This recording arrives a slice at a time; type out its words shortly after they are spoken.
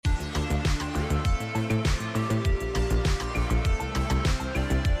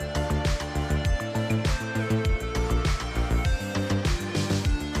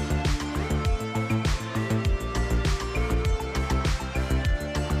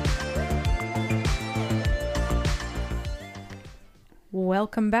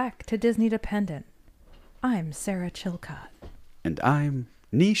Welcome back to Disney Dependent. I'm Sarah Chilcott. And I'm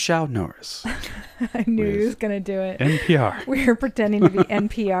Nichelle Norris. I knew he was going to do it. NPR. We were pretending to be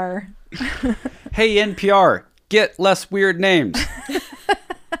NPR. Hey, NPR, get less weird names.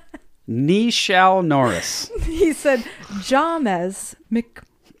 Nichelle Norris. He said James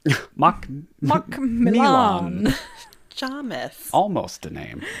Macmillan. Jamis. Almost a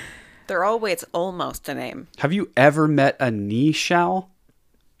name. They're always almost a name. Have you ever met a Nichelle?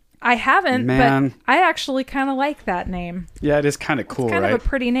 I haven't, Man. but I actually kind of like that name. Yeah, it is kind of cool, It's kind right? of a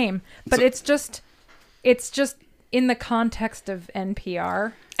pretty name, but So- it's just in the context of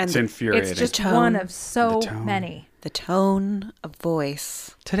NPR. And It's infuriating. It's just tone. one of so The tone. many. the tone of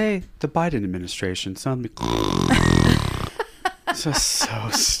voice. Today, the Biden administration sounded... It's just so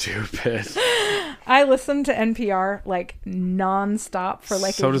stupid. I listened to NPR like nonstop for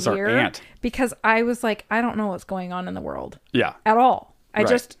like So a does our year aunt. because I was like, I don't know what's going on in the world Yeah. at all.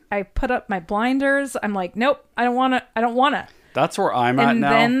 Right. I put up my blinders. I'm like, nope, I don't want to. That's where I'm at And now.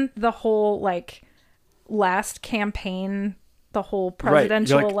 then the whole like last campaign, the whole right.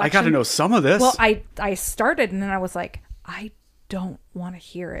 presidential You're like, election. I got to know some of this. Well, I started and then I was like, I don't want to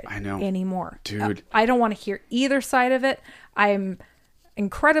hear it I know. anymore. Dude. I don't want to hear either side of it. I'm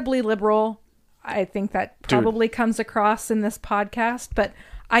incredibly liberal. I think that probably comes across in this podcast, but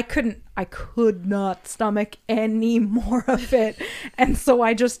I could not stomach any more of it. And so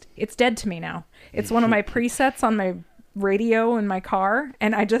it's dead to me now. It's one of my presets on my radio in my car,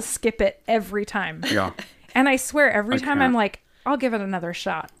 and I just skip it every time. Yeah. And I swear every time can't. I'm like, I'll give it another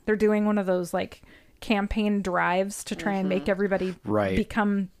shot. They're doing one of those like campaign drives to try and make everybody Right.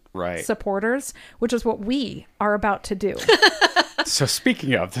 become Right. supporters, which is what we are about to do. So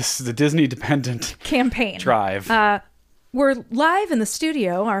speaking of, this is the Disney Dependent Campaign. Drive. We're live in the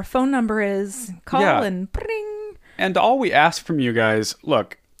studio. Our phone number is call Yeah. and pring. And all we ask from you guys,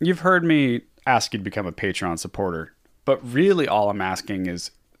 look, you've heard me ask you to become a Patreon supporter, but really all I'm asking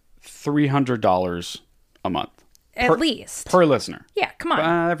is $300 a month. At least. Per listener. Yeah, come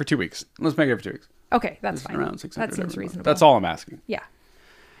on. Every 2 weeks. Let's make it every 2 weeks. Okay, that's fine. Around 600 That seems every month. reasonable. That's all I'm asking. Yeah.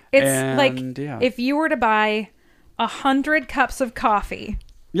 It's And, like yeah. if you were to buy 100 cups of coffee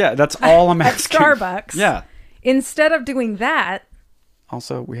Yeah, that's all I'm at asking. Starbucks. Yeah. Instead of doing that.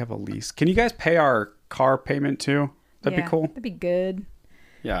 Also, we have a lease. Can you guys pay our car payment too? That'd Yeah, be cool. That'd be good.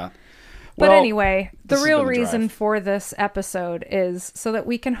 Yeah. But Well, anyway, the this has real been a reason drive. for this episode is so that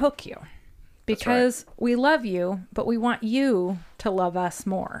we can hook you. Because we love you, but we want you to love us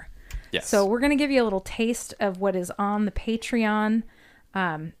more. Yes. So we're going to give you a little taste of what is on the Patreon.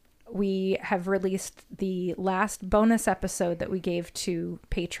 We have released the last bonus episode that we gave to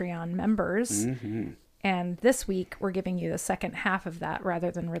Patreon members. Mm-hmm. And this week, we're giving you the second half of that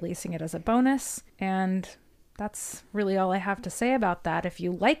rather than releasing it as a bonus. And that's really all I have to say about that. If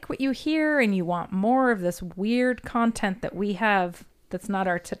you like what you hear and you want more of this weird content that we have that's not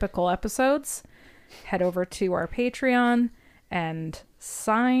our typical episodes, head over to our Patreon and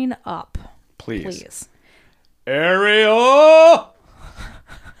sign up. Please. Ariel!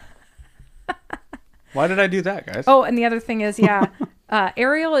 Why did I do that, guys? Oh, and the other thing is,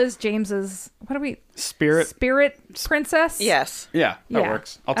 Ariel is James's, Spirit princess? Yes. Yeah, that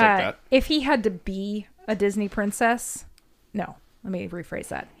works. I'll take that. If he had to be a Disney princess, no, let me rephrase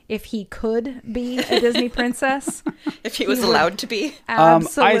that. If he could be a Disney princess, If he was allowed to be.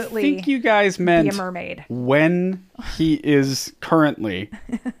 absolutely I think you guys be meant a mermaid. when he is currently...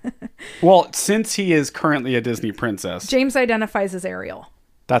 well, since he is currently a Disney princess, James identifies as Ariel.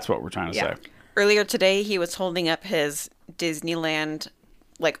 that's what we're trying to Yeah. say. Earlier today, he was holding up his Disneyland,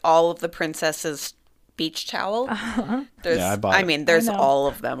 like all of the princesses' beach towel. There's, Yeah, I bought it. there's I know. all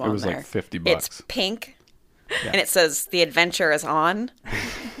of them on was there. like $50. It's pink, and it says "The adventure is on."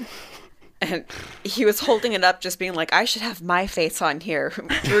 And he was holding it up, just being like, "I should have my face on here."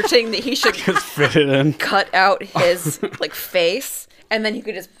 We were saying that he should Just fit it in. cut out his like face, and then he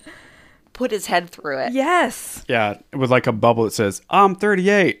could just put his head through it. Yes. Yeah, with like a bubble that says, I'm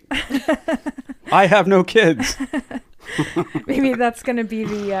 38. I have no kids. Maybe that's going to be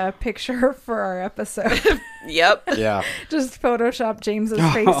the picture for our episode. Yep. Yeah. Just Photoshop James's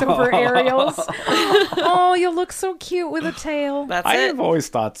face over Ariel's. Oh, you look so cute with a tail. That's I it. have always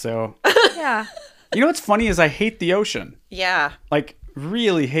thought so. Yeah. You know what's funny is I hate the ocean. Yeah. Like,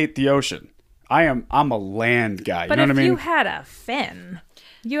 really hate the ocean. I'm a land guy. But you know if what I mean? you had a fin,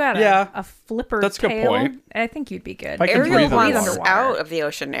 you had Yeah. a flipper That's a good tail, point. I think you'd be good. I can Ariel breathe wants underwater. out of the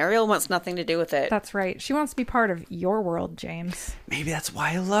ocean. Ariel wants nothing to do with it. That's right. She wants to be part of your world, James. Maybe that's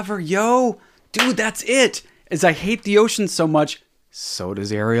why I love her. Yo, dude, that's it. Is I hate the ocean so much So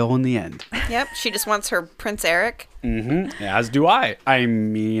does Ariel in the end. Yep, she just wants her Prince Eric. As do I. I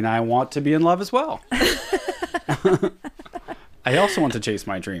mean, I want to be in love as well. I also want to chase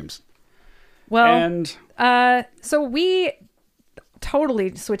my dreams. Well, And so we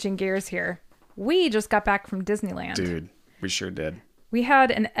totally switching gears here. We just got back from Disneyland. dude, we sure did. We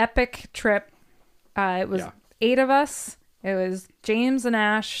had an epic trip. It was 8 of us. It was James and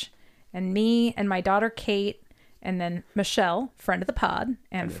Ash and me and my daughter Kate, and then Michelle, friend of the pod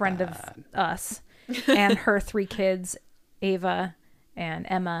and friend of us, and her 3 kids, Ava and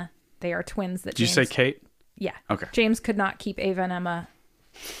Emma. They are twins. That Did you say Kate? Yeah. Okay. James could not keep Ava and Emma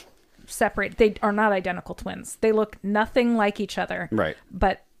separate. They are not identical twins. They look nothing like each other. Right.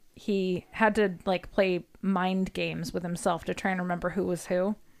 But he had to like play mind games with himself to try and remember who was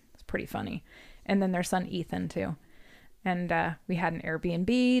who. It's pretty funny. And then their son Ethan too. And we had an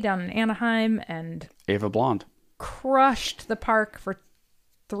Airbnb down in Anaheim and Ava Blonde. crushed the park for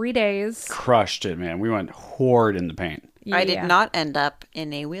 3 days. Crushed it, man. We went hard in the paint. I did Yeah. not end up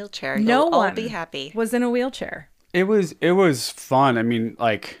in a wheelchair. No You'll all one be happy. was in a wheelchair. It was fun. I mean,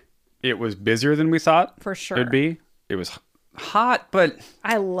 like, it was busier than we thought For sure. it'd be. It was hot, but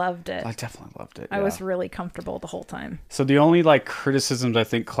I loved it. I definitely loved it. I yeah. was really comfortable the whole time. So the only like criticisms I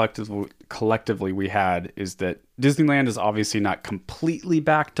think collectively we had is that Disneyland is obviously not completely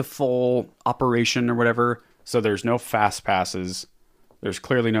back to full operation or whatever. So there's no fast passes. There's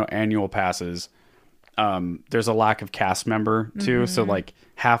clearly no annual passes. There's a lack of cast member too. So like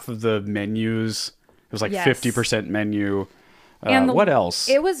half of the menus, it was like Yes. 50% menu. And What else?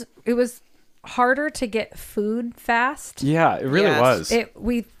 It was harder to get food fast. Yeah, it really Yes. was.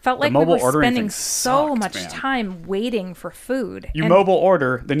 We felt like we mobile were ordering spending thing so sucked, much man. time waiting for food. You And mobile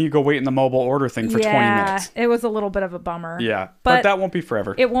order, then you go wait in the mobile order thing for 20 minutes. It was a little bit of a bummer. Yeah, but that won't be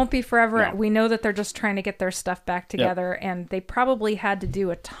forever. It won't be forever. No. We know that they're just trying to get their stuff back together, and they probably had to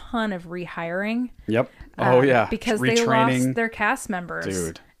do a ton of rehiring. Yep. Oh yeah. because Retraining. they lost their cast members,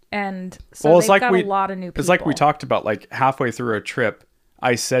 Dude. And so Well, they've it's like got we a lot of new people. It's like we talked about, like halfway through a trip,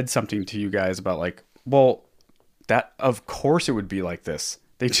 I said something to you guys about like, well, that of course it would be like this.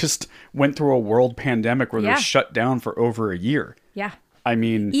 They just went through a world pandemic where Yeah. they're shut down for over a year. Yeah. I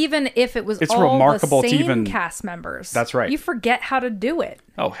mean, Even if it was It's all remarkable the to same even- cast members. That's right. You forget how to do it.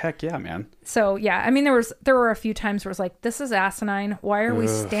 oh heck yeah, man. So yeah, I mean there were a few times where it was like, this is asinine. Why are we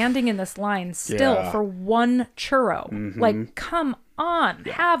standing in this line still Yeah. for one churro? Like, come on,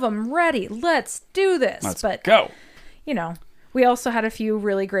 have them ready. Let's do this. Let's but go. you know, we also had a few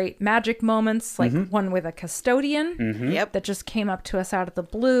really great magic moments, like one with a custodian Yep. that just came up to us out of the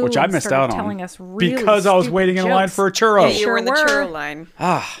blue, Which I and missed started out on telling us really because I was stupid waiting in line jokes. for a churro. Yeah, you Sure were in the were. churro line.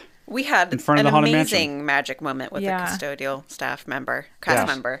 Ah, We had front of an the Haunted amazing magic moment with Yeah. a custodial staff member, cast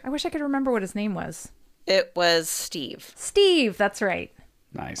Yeah. member. I wish I could remember what his name was. It was Steve. Steve, that's right.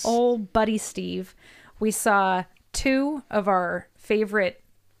 nice. Old buddy Steve. We saw 2 of our favorite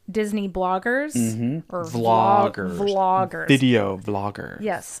Disney bloggers or vloggers. Video vlogger.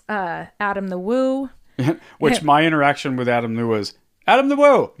 Yes, Adam the Woo. Which my interaction with Adam Liu was, Adam the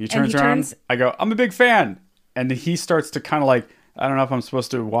Woo. He turns he around. turns- I go, I'm a big fan. And then he starts to kind of like, I don't know if I'm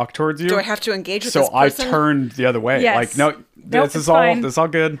supposed to walk towards you. Do I have to engage with So this I person? turned the other way. Yes. Like, no, Nope, this it's is all fine. this is all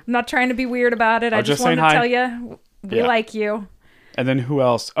good. I'm not trying to be weird about it. I I'm just just wanted to saying hi. tell you we Yeah. like you. And then who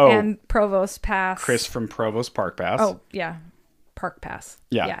else? Oh, And Provost Pass. Chris from Provost Park Pass. Oh, yeah. Park Pass.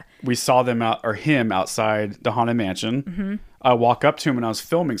 Yeah. We saw him him outside the Haunted Mansion. I walk up to him and I was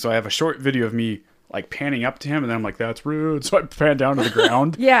filming, so I have a short video of me like panning up to him, and then I'm like, that's rude. So I pan down to the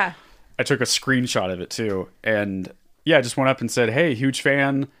ground. Yeah. I took a screenshot of it too. And yeah, I just went up and said, hey, huge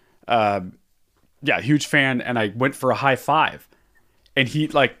fan. Huge fan. And I went for a high five. And he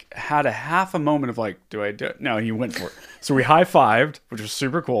like had a half a moment of like, do I do it? No, he went for it. So we high fived, which was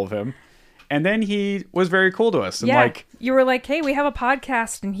super cool of him. And then he was very cool to us. And Yeah. like, You were like, hey, we have a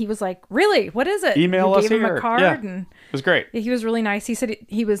podcast. And he was like, really? What is it? email you us gave him here. a card. Yeah. And It was great. he was really nice. He said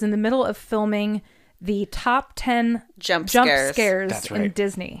he was in the middle of filming the top 10 Jump scares That's in right.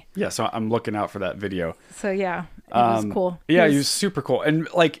 Disney. Yeah, so I'm looking out for that video. So yeah, it was cool. Yeah, he was super cool. And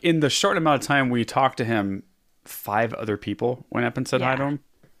like in the short amount of time we talked to him, 5 other people went up and said hi to Yeah. him.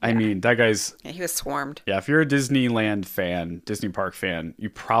 I mean, that guy's Yeah, he was swarmed. yeah, if you're a Disneyland fan, Disney Park fan, you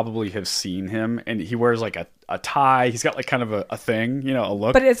probably have seen him. And he wears like a tie. He's got like kind of a thing, you know, a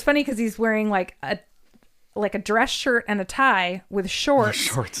look. But it's funny because he's wearing like a dress shirt and a tie with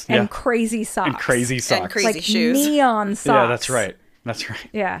shorts, yeah. and crazy socks. and crazy socks. And crazy like shoes. neon socks. Yeah, that's right. That's right.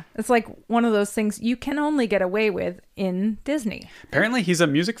 Yeah, it's like one of those things you can only get away with in Disney. Apparently he's a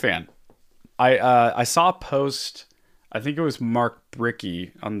music fan. I saw a post, I think it was Mark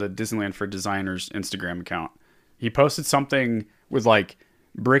Bricky on the Disneyland for Designers Instagram account. He posted something with like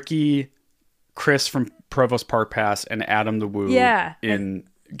Bricky, Chris from Provost Park Pass, and Adam the Woo Yeah. in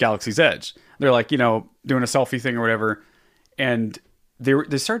Galaxy's Edge. They're like, doing a selfie thing or whatever. And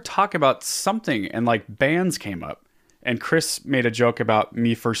they started talking about something, and like bands came up. And Chris made a joke about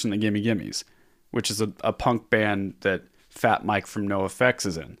Me First and the Gimme Gimmes, which is a punk band that Fat Mike from NoFX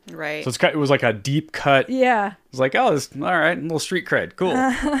is in. Right. So it was like a deep cut. Yeah. It was like, oh, this, all right, a little street cred. Cool.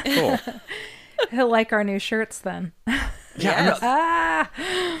 Cool. He'll like our new shirts then. Yeah. Ah,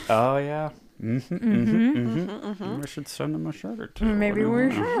 Oh, yeah. I should send him a shirt or two. maybe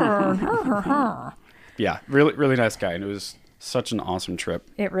we should. Yeah, really, really nice guy. And it was such an awesome trip.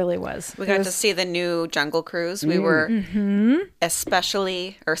 It really was. We got to see the new Jungle Cruise. We were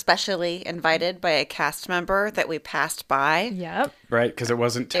especially invited by a cast member that we passed by. Yep. Right? Because it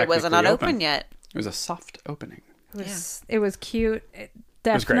wasn't It technically wasn't on open yet. It was a soft opening. It was cute. It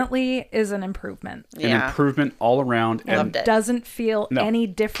definitely is an improvement. An Yeah. improvement all around. Loved And it. Doesn't feel No. any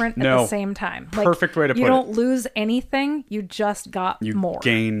different at No. the same time. Perfect way to You put don't it. lose anything. You just got you more.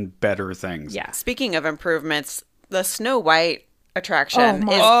 gain better things. Yeah. Speaking of improvements, the Snow White attraction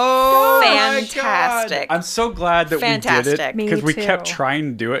Oh my is fantastic. I'm so glad that we did Fantastic. it Me because we too. kept trying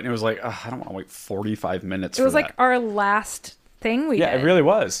to do it, and it was like, I don't want to wait 45 minutes. It was for like that. our last thing we Yeah, did. it really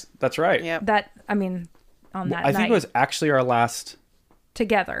was. That's right. Yep. On that I night think it was actually our last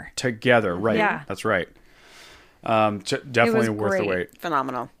together. together. Right. Yeah. That's right. Definitely worth the great. wait.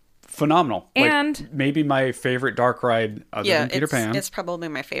 Phenomenal. Phenomenal. And- maybe my favorite dark ride other Yeah, than Peter Pan. it's probably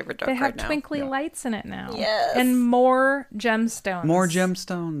my favorite dark They have ride now. twinkly lights in it now. Yes. And more gemstones. More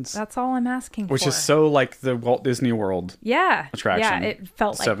gemstones. That's all I'm asking Which for. is so like the Walt Disney World. yeah. attraction. Yeah, it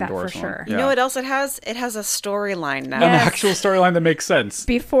felt like Seven that for Dwarfs one. sure. Yeah. You know what else it has? It has a storyline now. An Yes. actual storyline that makes sense.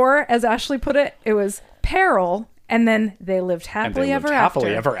 Before, as Ashley put it, it was peril, and then they lived happily lived ever happily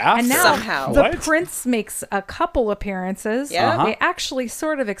after. ever after. And now Somehow. the What? prince makes a couple appearances. Yeah. Uh-huh. They actually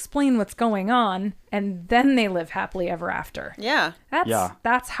sort of explain what's going on, and then they live happily ever after. Yeah.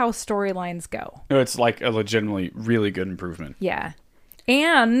 That's how storylines go. No, it's like a legitimately really good improvement. Yeah.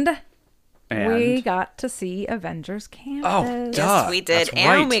 And And we got to see Avengers Campus. Oh, duh. Yes, we did. That's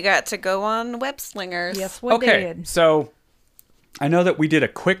And right. we got to go on Web Slingers. Yes, we okay, did. so I know that we did a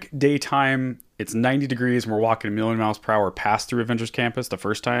quick daytime. It's 90 degrees and we're walking a million miles per hour past through Avengers Campus the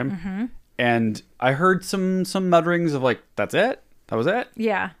first time. Mm-hmm. And I heard some mutterings of like, that's it? That was it?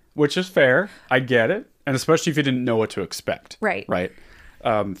 Yeah. Which is fair. I get it. And especially if you didn't know what to expect. Right. Right.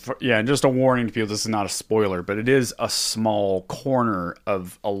 And just a warning to people, this is not a spoiler, but it is a small corner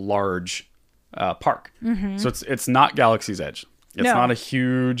of a large park. Mm-hmm. So it's not Galaxy's Edge. It's No. not a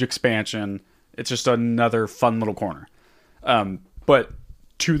huge expansion. It's just another fun little corner. But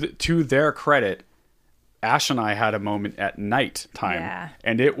to their credit, Ash and I had a moment at night time, Yeah.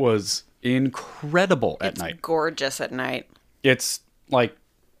 and it was incredible at night. Gorgeous at night. It's like,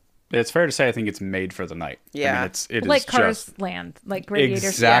 it's fair to say, I think it's made for the night. Yeah. I mean, it Like is Cars just Land, like Radiator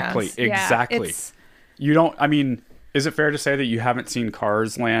exactly, Springs. Yeah, exactly. it's- You don't. I mean, is it fair to say that you haven't seen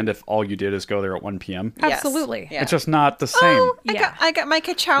Cars Land if all you did is go there at 1 p.m.? Yes. Absolutely. Yeah. It's just not the same. Oh, Yeah. I got my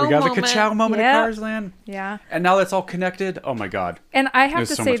ka-chow we got moment. the ka-chow moment Yep. at Cars Land, Yeah. and now that's all connected. Oh my god! And I have was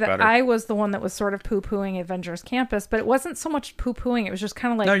to so say much that better. I was the one that was sort of poo-pooing Avengers Campus, but it wasn't so much poo-pooing. It was just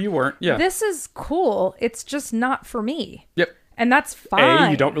kind of like, No, you weren't. Yeah. this is cool. It's just not for me. Yep. And that's fine.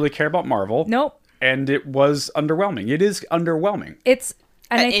 You don't really care about Marvel. Nope. And it was underwhelming. It is underwhelming.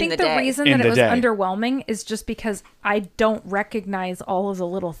 And I In think the the day. reason In that the it was day. underwhelming is just because I don't recognize all of the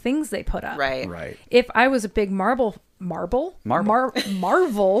little things they put up. Right. Right. If I was a big Marvel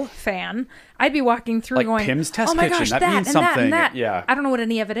fan, I'd be walking through Like going, Pym's Test "Oh my Kitchen, gosh, that that means and that something." and that." Yeah. I don't know what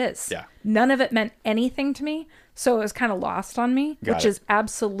any of it is. Yeah. None of it meant anything to me, so it was kind of lost on me, Got which it. is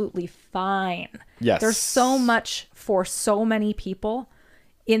absolutely fine. Yes. There's so much for so many people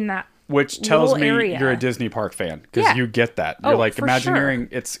in that. Which tells little me area. you're a Disney park fan because Yeah. you get that. You're Oh, like for Imagineering.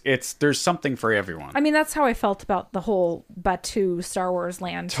 It's there's something for everyone. I mean, that's how I felt about the whole Batu Star Wars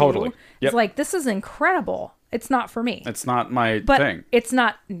land. Too. Totally. Yep. It's like, this is incredible. It's not for me. It's not my But thing. it's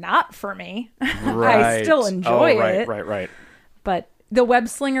not for me. Right. I still enjoy it. Right. But the web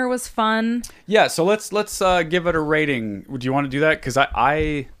slinger was fun. Yeah. So let's give it a rating. Would you want to do that? Because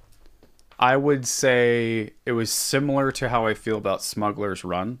I would say it was similar to how I feel about Smuggler's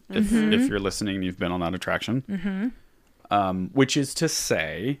Run. If you're listening and you've been on that attraction, which is to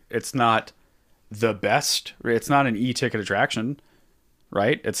say, it's not the best. It's not an e-ticket attraction,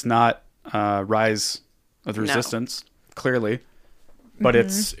 right? It's not Rise of the No. Resistance, clearly, but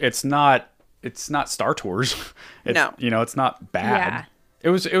it's not Star Tours. It's, No. it's not bad. Yeah. It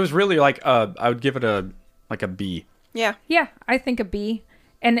was really like I would give it a B. Yeah. Yeah, I think a B.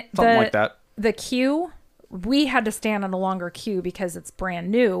 And Something like that. The queue we had to stand on a longer queue because it's brand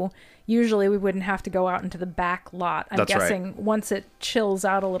new. Usually we wouldn't have to go out into the back lot. I'm That's guessing once it chills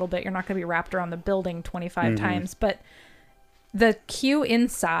out a little bit, you're not going to be wrapped around the building 25 times. But the queue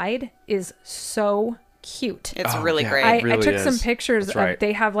inside is so cute. It's really great. I really took some is. pictures That's of, right.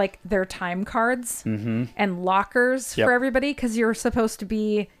 they have like their time cards and lockers Yep. for everybody because you're supposed to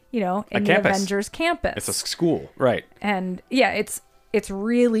be, in the campus. Avengers campus. It's a school, right? And yeah, it's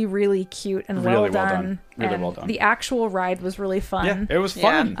really, really cute and Really well done. Really and well done. The actual ride was really fun. Yeah, it was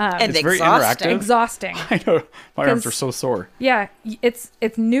fun. And it's very exhausting. interactive. Exhausting. I know. My arms 'Cause- are so sore. Yeah, it's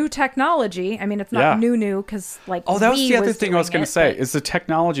new technology. I mean, it's not Yeah. new because like Oh, that was Wii the other thing I was doing going to it, say but- is the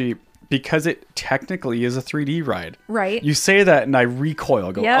technology, because it technically is a 3D ride. Right. You say that and I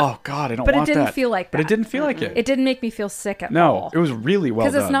recoil. Go, Yep. oh God, I don't But it want that. didn't feel like But it that. didn't feel like it. It didn't make me feel sick at No, all. it was really well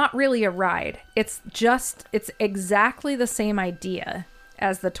done. Because it's not really a ride. It's exactly the same idea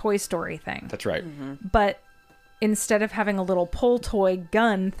as the Toy Story thing. That's right. But instead of having a little pull toy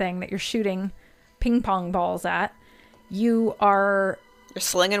gun thing that you're shooting ping pong balls at, you are You're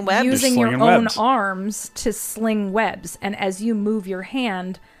slinging webs. using your slinging own webs. arms to sling webs. And as you move your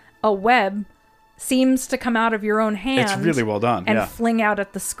hand, a web seems to come out of your own hand. It's really well done. And Yeah. fling out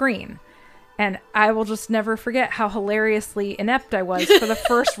at the screen. And I will just never forget how hilariously inept I was for the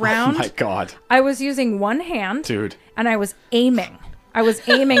first round. Oh my God, I was using one hand dude. and I was aiming. I was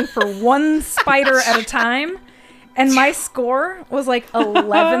aiming for one spider at a time. And my score was like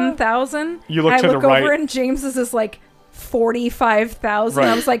 11,000. You look I to the look over right. and James's is like 45,000. I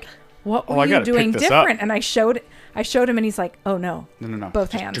Right. was like, what Oh, were I you gotta pick doing this up. different? And I showed him and he's like, oh no. No.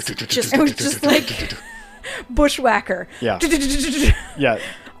 Both hands. Just- It was just like bushwhacker. Yeah. Yeah.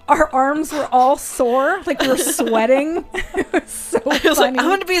 Our arms were all sore, like we were sweating. It was so I was like, funny. I'm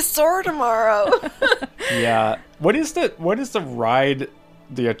going to be sore tomorrow. Yeah. What is the ride,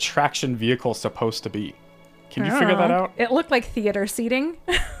 the attraction vehicle supposed to be? Can you I don't figure that know. out? It looked like theater seating.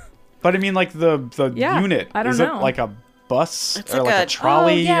 But I mean, like the Yeah, unit. I don't is know. it like a bus It's or like like a a-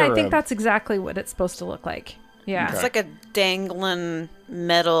 trolley? Oh, yeah, or I think a- that's exactly what it's supposed to look like. Yeah. Okay. It's like a dangling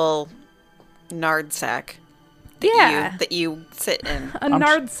metal nard sack Yeah. that you sit in. A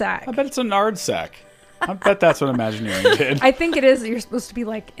nard sack. I bet it's a nard sack. I bet that's what Imagineering did. I think it is. You're supposed to be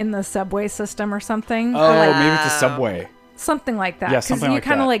like in the subway system or something. Oh, or like maybe it's a subway. something like that. Yeah, 'Cause something you like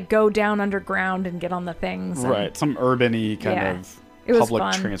kind of that. like go down underground and get on the things. and- Right. Some urban-y kind Yeah. of It was public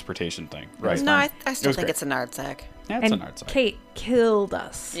fun. transportation thing. Right. No, I It still was think great. it's a nard sack. Yeah, it's a And nard sack. Kate killed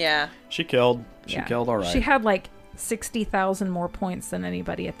us. Yeah. She killed. She Yeah. killed all right. She had like 60,000 more points than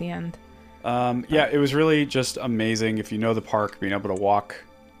anybody at the end. Yeah, it was really just amazing. If you know the park, being able to walk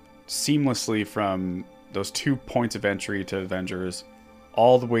seamlessly from those 2 points of entry to Avengers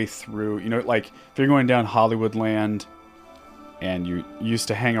all the way through. You know, like if you're going down Hollywood Land and you used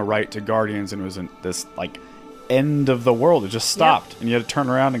to hang a right to Guardians and it was in this like end of the world, it just stopped and you had to turn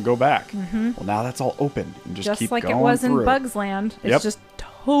around and go back. Well, now that's all open and just keep like going it was through. in Bugs Land. It's Yep. just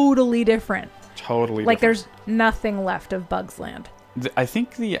totally different. Totally Like different. there's nothing left of Bugs Land. I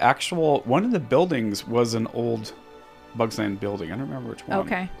think the actual one of the buildings was an old Bugs Land building. I don't remember which one.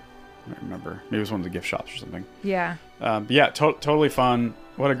 Okay. I don't remember. Maybe it was one of the gift shops or something. Yeah. But yeah, totally fun.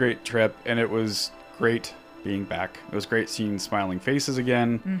 What a great trip, and it was great being back. It was great seeing smiling faces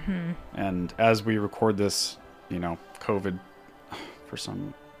again. Mm-hmm. And as we record this, you know, COVID, for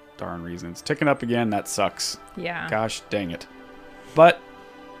some darn reason, it's ticking up again. That sucks. Yeah. Gosh dang it. But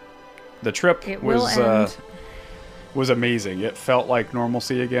the trip It will was end. was amazing. It felt like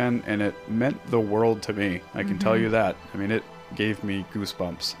normalcy again, and it meant the world to me. I can tell you that. I mean, it gave me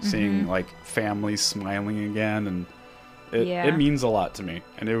goosebumps seeing like families smiling again, and Yeah. it means a lot to me.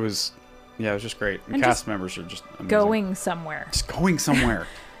 And it was, yeah, it was just great. And And cast just members are just amazing. Going somewhere. just going somewhere.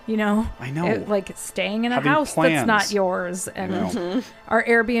 You know? I know. Like staying in a Having house plans. that's not yours. And You know, our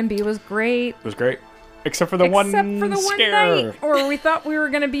Airbnb was great. it was great, except for the one scare. night. Or we thought we were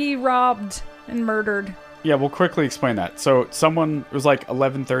going to be robbed and murdered. Yeah, we'll quickly explain that. So someone, it was like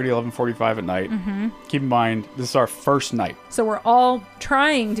 11:30, 11:45 at night. Mm-hmm. Keep in mind, this is our first night. So we're all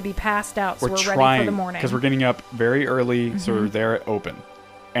trying to be passed out. So we're ready for the morning. because we're getting up very early, so we're there at open,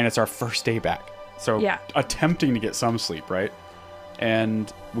 and it's our first day back. So Yeah. attempting to get some sleep, right?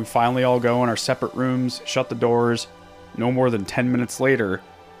 And we finally all go in our separate rooms, shut the doors. No more than 10 minutes later,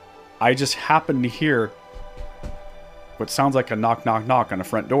 I just happened to hear what sounds like a knock, knock, knock on the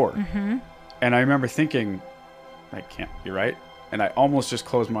front door. Mm-hmm. And I remember thinking, that can't be right. And I almost just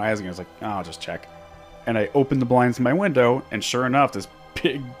closed my eyes and I was like, oh, I'll just check. And I opened the blinds in my window, and sure enough, this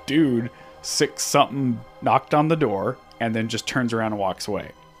big dude, 6-something, knocked on the door and then just turns around and walks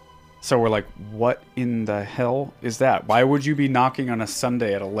away. So we're like, what in the hell is that? Why would you be knocking on a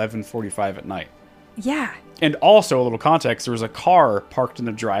Sunday at 11:45 at night? Yeah. And also, a little context, there was a car parked in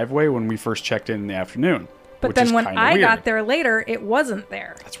the driveway when we first checked in the afternoon. But which then is when kinda I weird. got there later, it wasn't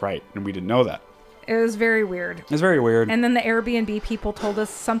there. That's right. And we didn't know that. It was very weird. It was very weird. And then the Airbnb people told us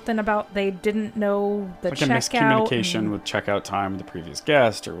something about they didn't know the like a checkout. miscommunication with checkout time with the previous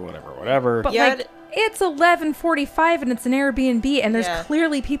guest or whatever. But Yeah, like, it's 11:45 and it's an Airbnb and there's Yeah.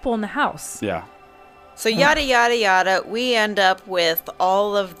 clearly people in the house. Yeah. So yada yada yada, we end up with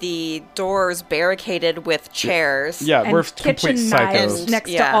all of the doors barricaded with chairs. Yeah, And we're kitchen complete knives psychos. next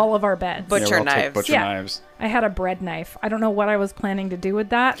Yeah. to all of our beds. Butcher Yeah, we're all took knives. Butcher Yeah. knives. I had a bread knife. I don't know what I was planning to do with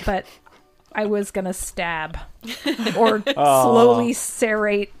that, but I was gonna stab or slowly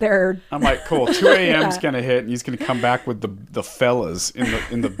serrate their. I'm like, cool. 2 a.m.'s Yeah. gonna hit, and he's gonna come back with the fellas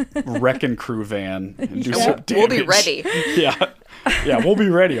in the wrecking crew van and do some damage. We'll be ready. Yeah, we'll be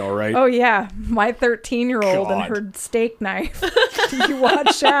ready. All right. Oh yeah, my 13-year-old and God. her steak knife. You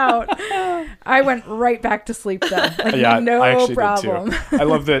watch out. I went right back to sleep though. Like, Yeah, no I actually problem. did too. I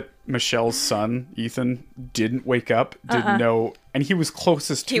love that Michelle's son Ethan didn't wake up, didn't know, and he was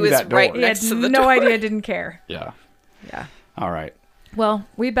closest to He was that door. right He had next to the no door. idea, didn't care. Yeah. Yeah. All right. Well,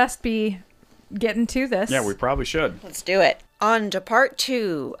 we best be getting to this. Yeah, we probably should. Let's do it. On to part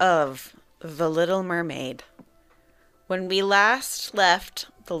 2 of The Little Mermaid. When we last left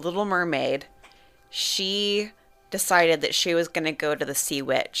The Little Mermaid, she decided that she was going to go to the Sea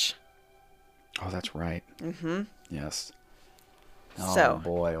Witch. Oh, that's right. Mm-hmm. Yes. Oh So,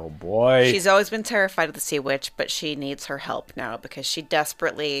 boy, oh boy. she's always been terrified of the Sea Witch, but she needs her help now because she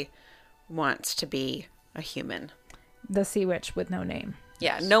desperately wants to be a human. The Sea Witch with no name.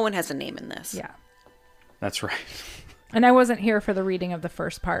 Yeah, no one has a name in this. Yeah. That's right. And I wasn't here for the reading of the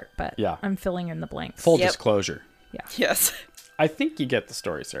first part, but Yeah. I'm filling in the blanks. Full Yep. disclosure. Yeah. Yes. I think you get the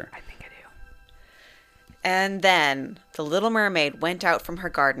story, sir. I think I do. And then the Little Mermaid went out from her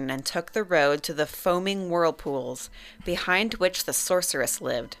garden and took the road to the foaming whirlpools, behind which the sorceress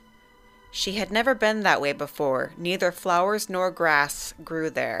lived. She had never been that way before. Neither flowers nor grass grew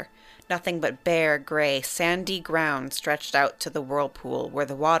there. Nothing but bare, gray, sandy ground stretched out to the whirlpool, where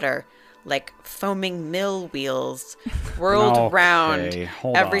the water, like foaming mill wheels, whirled Okay, round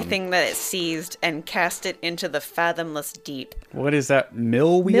hold on. everything that it seized and cast it into the fathomless deep. What is that?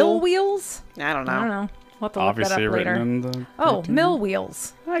 Mill wheel? Mill wheels? I don't know. I don't know. We'll have to Obviously look that up written later. in the. Oh, mill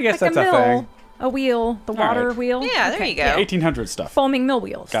wheels. I guess Like that's a mill, thing. a wheel, the water right. wheel. Yeah, there you go. 1800 stuff. Foaming mill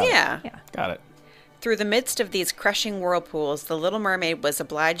wheels. Got it. Yeah. Yeah. Got it. Through the midst of these crushing whirlpools, the Little Mermaid was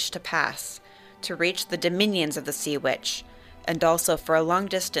obliged to pass to reach the dominions of the Sea Witch, and also for a long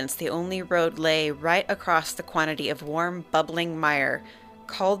distance the only road lay right across the quantity of warm, bubbling mire,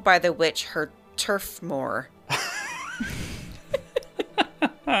 called by the witch her turf moor.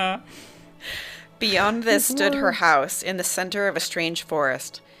 Beyond this stood her house in the center of a strange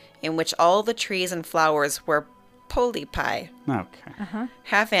forest, in which all the trees and flowers were polypi, Okay.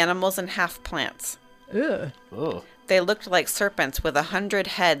 half animals and half plants. Ugh. Ugh. They looked like serpents with 100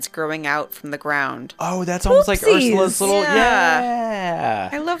 heads growing out from the ground. Oh, that's almost like Oopsies. Ursula's little. Yeah.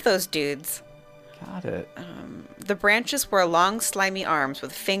 I Yeah. love those dudes. Got it. The branches were long, slimy arms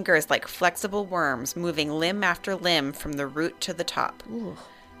with fingers like flexible worms moving limb after limb from the root to the top.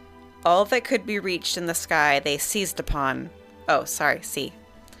 All that could be reached in the sky they seized upon. Oh, sorry, sea.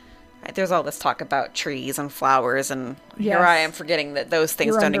 There's all this talk about trees and flowers, and here Yes. I am forgetting that those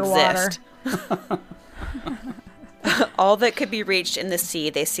things You're don't underwater. exist. All that could be reached in the sea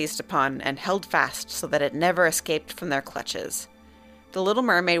they seized upon and held fast so that it never escaped from their clutches. The Little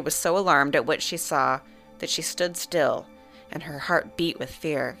Mermaid was so alarmed at what she saw that she stood still, and her heart beat with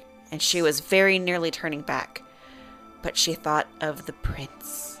fear, and she was very nearly turning back. But she thought of the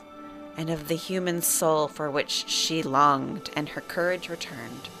prince, and of the human soul for which she longed, and her courage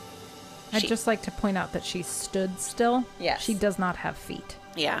returned. I'd She- just like to point out that she stood still. Yes. She does not have feet.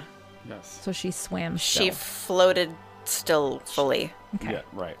 Yeah, Yes. So she swam she still. floated still fully. Okay. Yeah.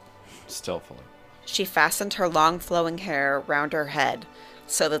 Right. Still fully. She fastened her long flowing hair round her head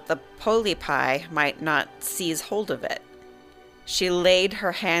so that the polypi might not seize hold of it. She laid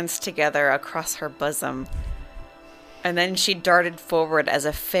her hands together across her bosom, and then she darted forward as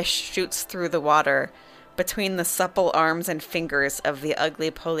a fish shoots through the water between the supple arms and fingers of the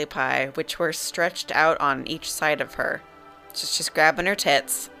ugly polypi, which were stretched out on each side of her. She's grabbing her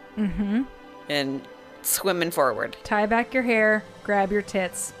tits and swimming forward. Tie back your hair, grab your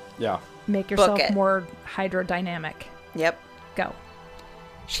tits, Yeah. make yourself it. more hydrodynamic. Yep. Go.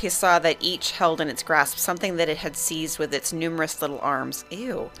 She saw that each held in its grasp something that it had seized with its numerous little arms.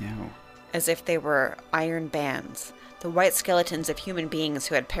 Ew. Ew. As if they were iron bands. The white skeletons of human beings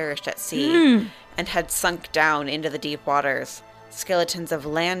who had perished at sea and had sunk down into the deep waters. Skeletons of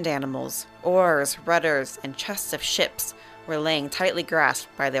land animals, oars, rudders, and chests of ships were laying tightly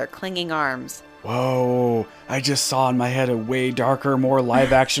grasped by their clinging arms. Whoa, I just saw in my head a way darker, more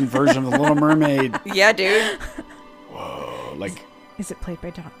live-action version of The Little Mermaid. Yeah, dude. Whoa, like... Is it played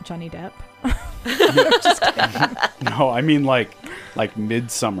by Johnny Depp? No, I mean like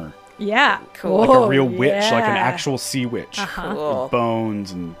Midsummer. Yeah. Cool. Like a real witch, like an actual sea witch. Cool. With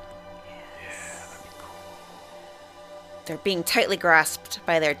bones and... They're being tightly grasped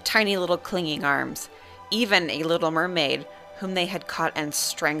by their tiny little clinging arms, even a little mermaid whom they had caught and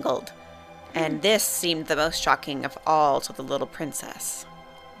strangled. And this seemed the most shocking of all to the little princess.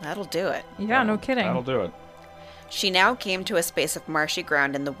 That'll do it. Yeah, no kidding. That'll do it. She now came to a space of marshy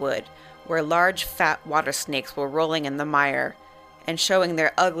ground in the wood, where large fat water snakes were rolling in the mire and showing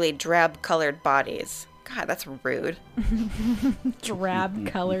their ugly drab-colored bodies. God, that's rude.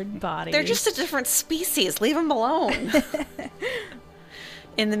 Drab-colored bodies. They're just a different species. Leave them alone.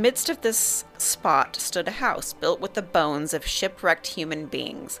 In the midst of this spot stood a house built with the bones of shipwrecked human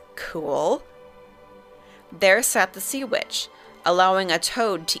beings. Cool. There sat the sea witch, allowing a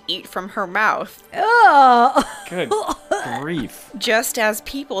toad to eat from her mouth, Oh. Good grief. just as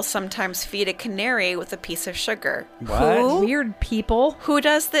people sometimes feed a canary with a piece of sugar. What? Weird people. Who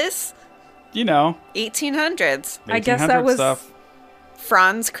does this? You know, 1800s. I guess that 1800 was stuff.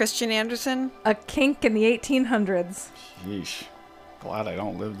 Franz Christian Andersen. a kink in the 1800s. Yeesh. Glad I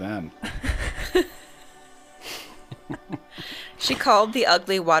don't live then. She called the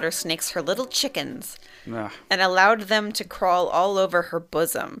ugly water snakes her little chickens Ugh. and allowed them to crawl all over her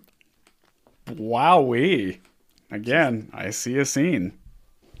bosom. Wowee. Again, I see a scene.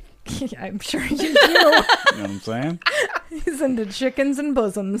 I'm sure you do. You know what I'm saying? He's into chickens and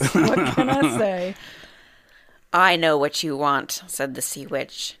bosoms. What can I say? I know what you want, said the sea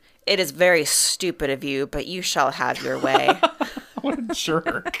witch. It is very stupid of you, but you shall have your way. What a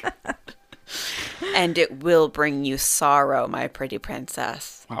jerk. And it will bring you sorrow, my pretty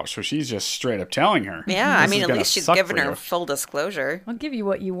princess. Wow, so she's just straight up telling her. Yeah, I This mean, is at gonna least she's suck given for her you. full disclosure. I'll give you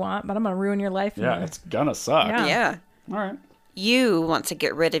what you want, but I'm going to ruin your life. Yeah, it's gonna suck. Yeah. Yeah. All right. You want to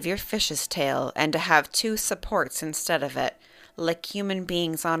get rid of your fish's tail and to have two supports instead of it, like human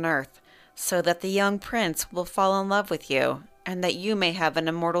beings on Earth, so that the young prince will fall in love with you, and that you may have an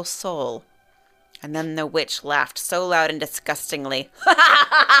immortal soul. And then the witch laughed so loud and disgustingly.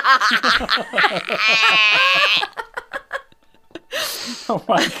 Oh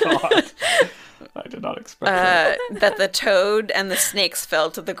my god. I did not expect that. That the toad and the snakes fell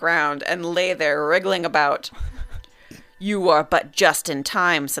to the ground and lay there wriggling about. You are but just in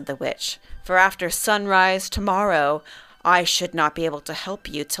time, said the witch, for after sunrise tomorrow, I should not be able to help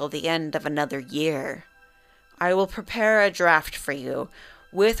you till the end of another year. I will prepare a draft for you,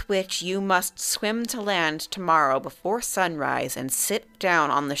 with which you must swim to land tomorrow before sunrise and sit down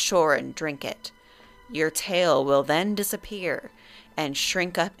on the shore and drink it. Your tail will then disappear and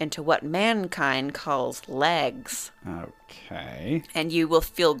shrink up into what mankind calls legs, Okay. and you will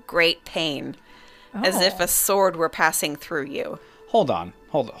feel great pain, as if a sword were passing through you. Hold on.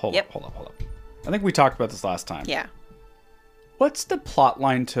 Hold Yep. up. I think we talked about this last time. Yeah. What's the plot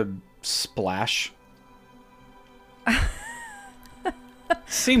line to Splash?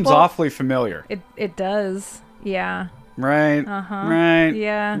 Seems Well- awfully familiar. It does. Yeah. Right? Uh-huh. Right?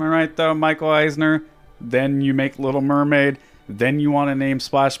 Yeah. Am I right, though, Michael Eisner? Then you make Little Mermaid. Then you want to name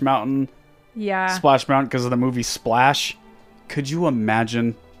Splash Mountain Yeah. Splash Mountain because of the movie Splash. Could you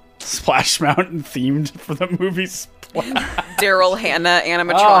imagine Splash Mountain themed for the movie Splash? Daryl Hannah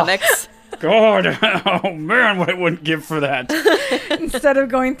animatronics. God, oh man, what I wouldn't give for that. Instead of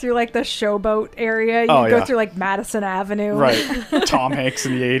going through like the showboat area, you Oh, go yeah. through like Madison Avenue. Right. Tom Hanks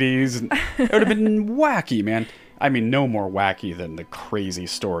in the 80s. And it would have been wacky, man. I mean, no more wacky than the crazy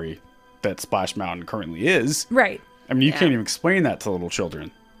story that Splash Mountain currently is. Right. I mean, you Yeah. can't even explain that to little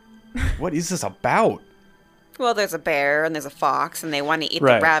children. What is this about? Well, there's a bear and there's a fox, and they want to eat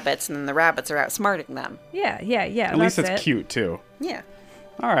Right. the rabbits, and then the rabbits are outsmarting them. Yeah. At least that's it's it. cute, too. Yeah.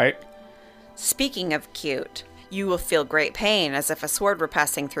 All right. Speaking of cute, you will feel great pain as if a sword were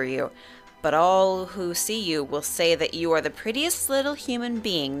passing through you, but all who see you will say that you are the prettiest little human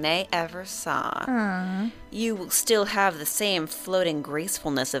being they ever saw. You will still have the same floating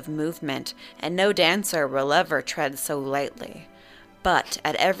gracefulness of movement, and no dancer will ever tread so lightly. But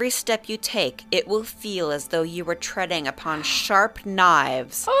at every step you take, it will feel as though you were treading upon sharp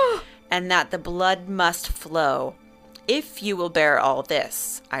knives, and that the blood must flow. If you will bear all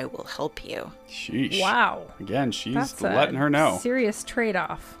this, I will help you. Sheesh. Wow. Again, she's That's letting a her know. serious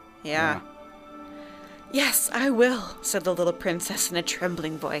trade-off. Yeah. Yes, I will, said the little princess in a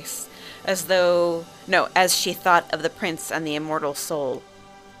trembling voice, as she thought of the prince and the immortal soul.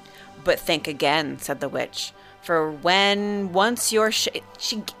 But think again, said the witch, for when once your she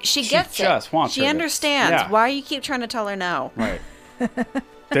gets just it. Wants she her understands. yeah. Why you keep trying to tell her no? Right.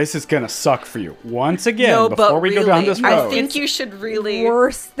 This is gonna suck for you once again. No, before but we really, go down this road, I think you should really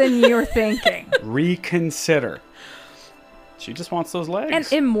Worse than you're thinking. reconsider. She just wants those legs.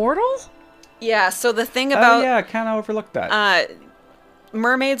 And immortal? Yeah. So the thing about I kind of overlooked that.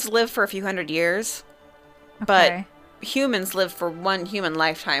 mermaids live for a few hundred years, Okay. but humans live for one human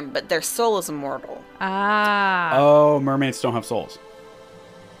lifetime. But their soul is immortal. Ah. Oh, mermaids don't have souls.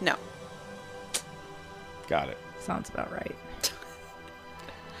 No. Got it. Sounds about right.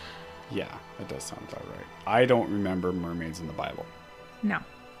 Yeah, that does sound about right. I don't remember mermaids in the Bible. No,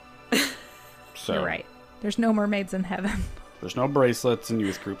 So you're right. There's no mermaids in heaven. There's no bracelets in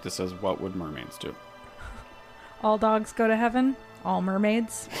youth group that says what would mermaids do. All dogs go to heaven. All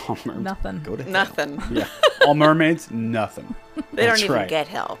mermaids, All mermaids nothing. go to hell. Nothing. Yeah. All mermaids, nothing. They That's don't even right. get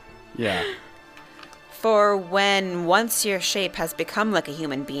hell. Yeah. For when once your shape has become like a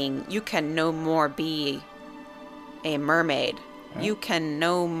human being, you can no more be a mermaid. You can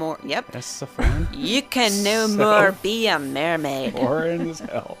no more. Yep. That's so foreign. You can no So more be a mermaid. Foreign as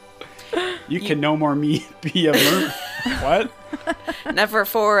hell. You can no more be a mermaid. What? Never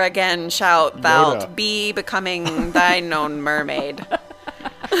for again shalt thou Yoda. be becoming thine own mermaid.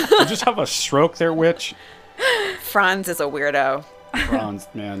 You just have a stroke there, witch. Franz is a weirdo. Franz,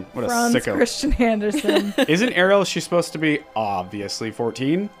 man. What a Franz sicko. Christian Andersen. Isn't Ariel, she's supposed to be obviously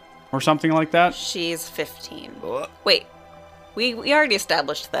 14? Or something like that? She's 15. Wait, we already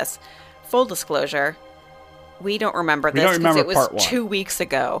established this. Full disclosure, we don't remember this don't because remember it was part one. 2 weeks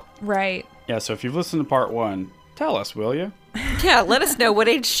ago. Right. Yeah, so if you've listened to part 1, tell us, will you? Yeah, let us know what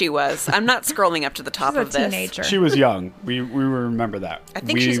age she was. I'm not scrolling up to the top She's a of this. teenager. She was young. We will remember that. I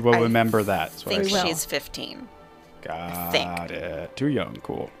think she's- will I remember that. That's I what I think said. she's 15. Got it. Too young.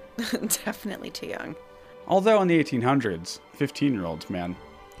 Cool. Definitely too young. Although in the 1800s, 15-year-olds, man,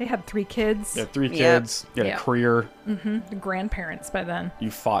 They had 3 kids. you had 3 Yep. kids, you had Yep. a career, The grandparents by then.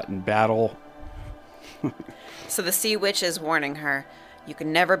 you fought in battle. So the sea witch is warning her. You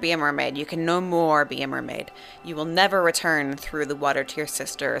can never be a mermaid. You can no more be a mermaid. You will never return through the water to your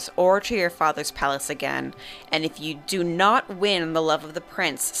sisters or to your father's palace again. And if you do not win the love of the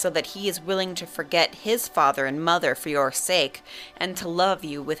prince so that he is willing to forget his father and mother for your sake and to love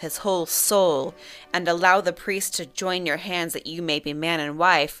you with his whole soul and allow the priest to join your hands that you may be man and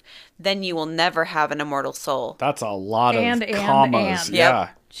wife, then you will never have an immortal soul. That's a lot And, of commas. and. Yeah.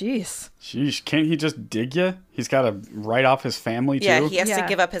 Jeez. Sheesh, can't he just dig you? He's got to write off his family too. Yeah, he has Yeah. to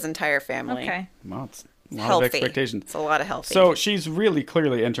give up his entire family. Okay. Well, it's a lot Healthy. of expectations. It's a lot of healthy. So she's really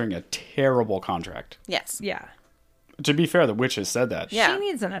clearly entering a terrible contract. yes, Yeah. To be fair, the witch has said that. Yeah. She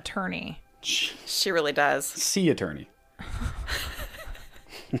needs an attorney. she really does. Sea attorney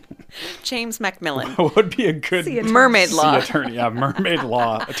James Macmillan. would be a good Sea attorney. Mermaid sea law. attorney. Yeah, mermaid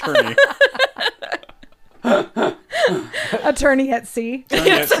law attorney. Attorney at sea.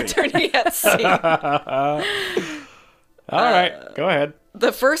 Yes, attorney at sea. All right, go ahead.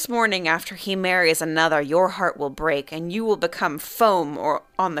 The first morning after he marries another, your heart will break, and you will become foam or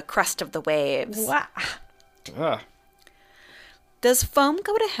on the crest of the waves. Wow. Ugh. Does foam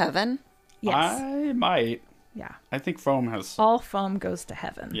go to heaven? Yes. I might. Yeah. I think foam has. All foam goes to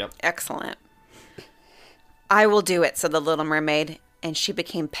heaven. Yep. Excellent. I will do it, said the little mermaid, and she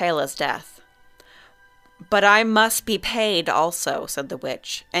became pale as death. But I must be paid also, said the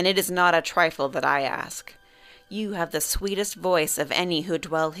witch, and it is not a trifle that I ask. You have the sweetest voice of any who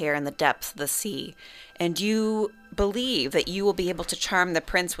dwell here in the depths of the sea, and you believe that you will be able to charm the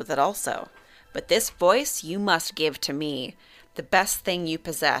prince with it also. But this voice you must give to me. The best thing you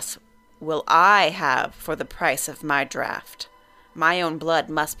possess will I have for the price of my draft. My own blood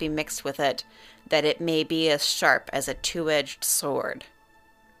must be mixed with it, that it may be as sharp as a two-edged sword.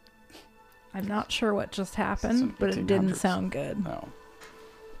 I'm not sure what just happened, but it didn't 1800s. sound good. No.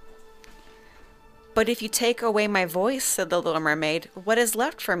 But if you take away my voice, said the little mermaid, what is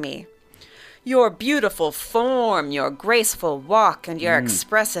left for me? Your beautiful form, your graceful walk, and your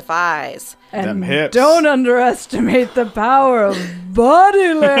expressive eyes. And Them hips. don't underestimate the power of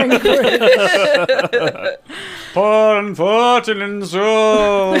body language. Poor unfortunate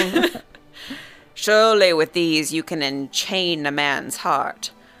soul. Surely with these you can enchain a man's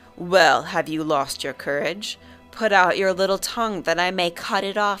heart. Well, have you lost your courage? Put out your little tongue that I may cut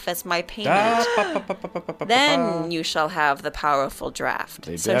it off as my payment. Then you shall have the powerful draft.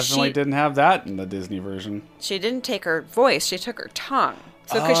 They So definitely didn't have that in the Disney version. She didn't take her voice, she took her tongue.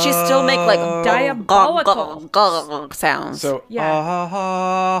 So could she still make like Diabolical. sounds? So Yeah.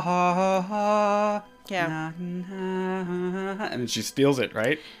 and then she steals it,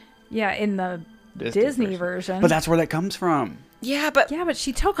 right? Yeah, in the Disney version. But that's where that comes from. Yeah, but yeah, but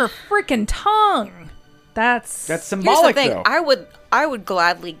she took her freaking tongue. That's here's the symbolic, thing. though. I would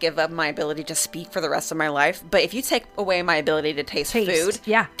gladly give up my ability to speak for the rest of my life, but if you take away my ability to taste food,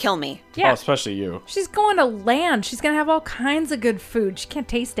 yeah. kill me. Yeah. Oh, especially you. She's going to land. She's going to have all kinds of good food. She can't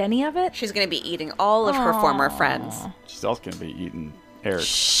taste any of it. She's going to be eating all of her former friends. She's also gonna be eating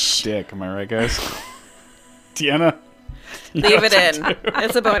Eric's dick. Am I right, guys? Deanna, Leave it in.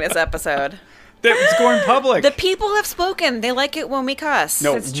 It's a bonus episode. It's going public. The people have spoken. They like it when we cuss.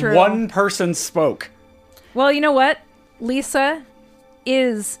 No, It's true. one person spoke. Well, you know what? Lisa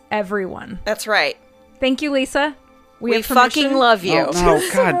is everyone. That's right. Thank you, Lisa. We have fucking permission. love you. Oh, no,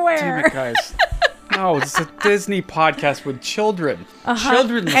 God Swear. damn it, guys. No, it's a Disney podcast with children.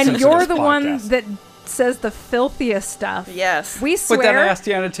 Children listen And to you're this the one podcast. that says the filthiest stuff. Yes. We But then I swear. asked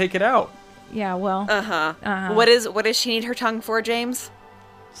Deanna to take it out. Yeah, well. What does she need her tongue for, James?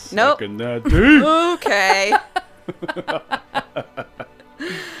 Nope. Sucking that dick. Okay.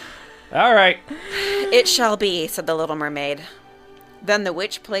 All right. It shall be, said the little mermaid. Then the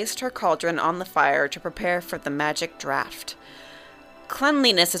witch placed her cauldron on the fire to prepare for the magic draft.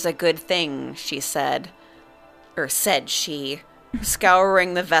 Cleanliness is a good thing, she said. Or said she,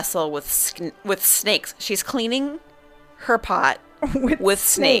 scouring the vessel with snakes. She's cleaning her pot with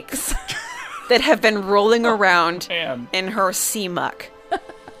snakes that have been rolling around Man. in her sea muck,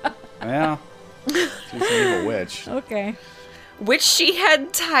 Yeah. She's an evil witch. Okay. which she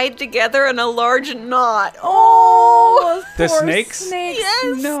had tied together in a large knot. Oh, The poor snakes? snakes.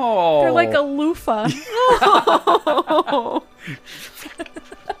 Yes. No. They're like a loofah.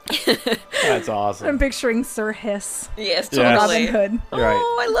 That's I'm awesome. picturing Sir Hiss. Yes, Yes. totally. Robin Hood. Oh, You're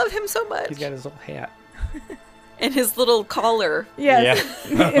right. I love him so much. He's got his little hat. And his little collar. Yes.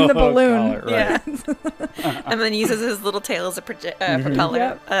 Yeah. In the Oh, balloon. collar, right. Yeah. And then uses his little tail as a propeller.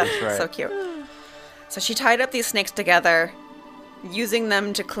 Yep. right. So cute. So she tied up these snakes together, using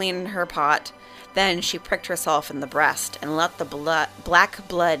them to clean her pot. Then she pricked herself in the breast and let the black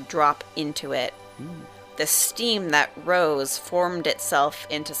blood drop into it. The steam that rose formed itself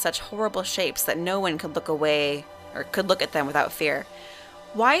into such horrible shapes that no one could look away or could look at them without fear.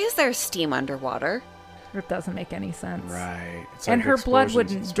 Why is there steam underwater? It doesn't make any sense. Right. It's And like her blood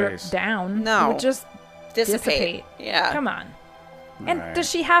explosions in wouldn't drip space. down. No. It would just dissipate. Yeah. Come on. And Right. does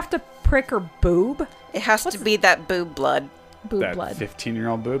she have to prick her boob? It has to be that boob blood. Boob That blood.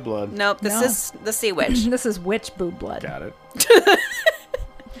 15-year-old boob blood. Nope, this No. is the sea witch. This is witch boob blood. Got it.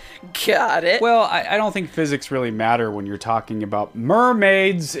 Got it. Well, I don't think physics really matter when you're talking about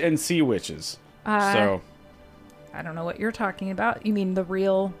mermaids and sea witches. So I don't know what you're talking about. You mean the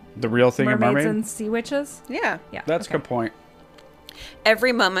real the real thing of mermaids mermaid? and sea witches? Yeah. Yeah. That's okay. a good point.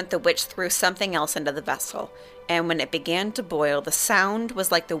 Every moment the witch threw something else into the vessel, and when it began to boil, the sound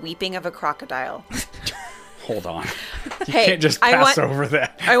was like the weeping of a crocodile. Hold on. You Hey, can't just I pass want- over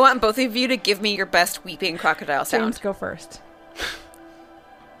that. I want both of you to give me your best weeping crocodile James, sound. go first.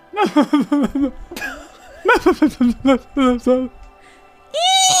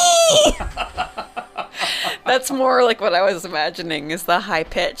 That's more like what I was imagining is the high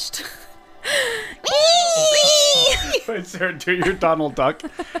pitched. Wait, Sarah, do your Donald Duck.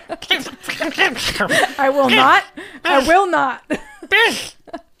 I will not. I will not.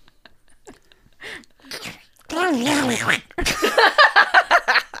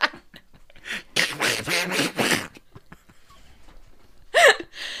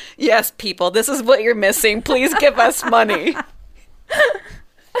 Yes, people, this is what you're missing. Please give us money.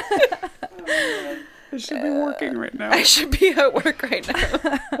 I should be working right now. I should be at work right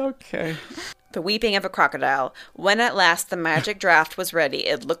now. Okay. The weeping of a crocodile. When at last the magic draft was ready,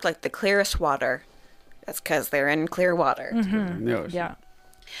 it looked like the clearest water. That's because they're in clear water. No, Yeah.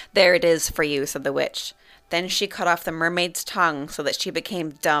 There it is for you, said the witch. Then she cut off the mermaid's tongue so that she became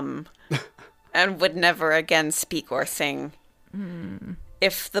dumb and would never again speak or sing.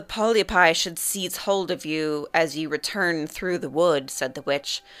 If the polypi should seize hold of you as you return through the wood, said the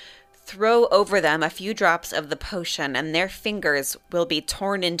witch, throw over them a few drops of the potion and their fingers will be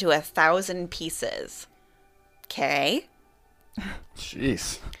torn into 1,000 pieces. Okay?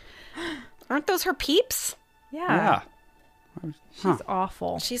 Jeez. Aren't those her peeps? Yeah. Yeah. She's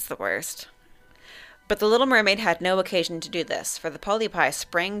awful. She's the worst. But the little mermaid had no occasion to do this, for the polypi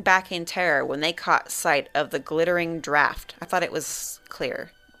sprang back in terror when they caught sight of the glittering draft. I thought it was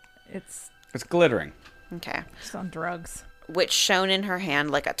clear. It's It's glittering. Okay. on drugs. Which shone in her hand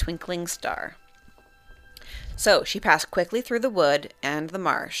like a twinkling star. So she passed quickly through the wood and the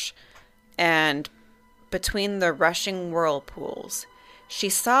marsh, and between the rushing whirlpools. She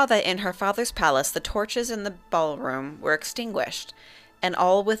saw that in her father's palace the torches in the ballroom were extinguished, and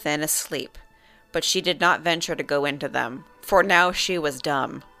all within asleep. But she did not venture to go into them, for now she was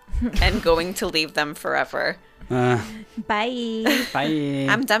dumb, and going to leave them forever. Bye. Bye.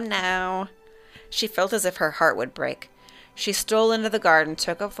 I'm dumb now. She felt as if her heart would break. She stole into the garden,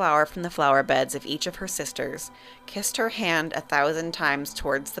 took a flower from the flower beds of each of her sisters, kissed her hand 1,000 times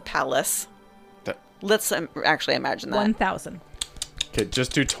towards the palace. Let's actually imagine that. 1,000. Okay,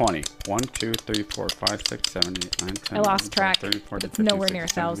 just do 20. 1, 2, 3, 4, 5, 6, 7, 8, 9, 10, I lost 11, 12, track, 13, 14, but it's 15, nowhere 16, near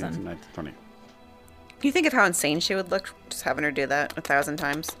 17, 1,000. 18, 19, 20. You think of how insane she would look just having her do that 1,000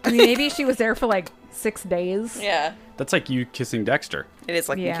 times? I mean, maybe she was there for like 6 days. Yeah. That's like you kissing Dexter. It is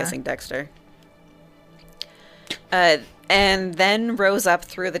like me Yeah. kissing Dexter. And then rose up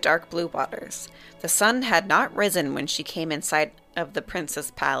through the dark blue waters. The sun had not risen when she came inside of the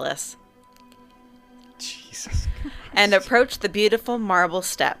prince's palace Jesus. and approached the beautiful marble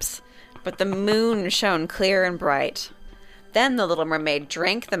steps, but the moon shone clear and bright. Then the little mermaid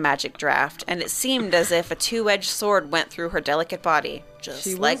drank the magic draught, and it seemed as if a two-edged sword went through her delicate body. Just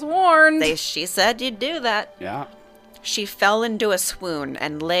She like was warned. she said you'd do that. Yeah. She fell into a swoon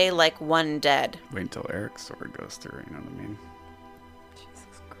and lay like one dead. Wait until Eric's sword goes through, you know what I mean?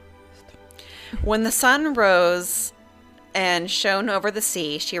 When the sun rose and shone over the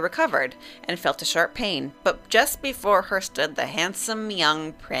sea, she recovered and felt a sharp pain. But just before her stood the handsome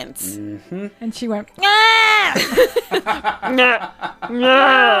young prince. And she went, ah!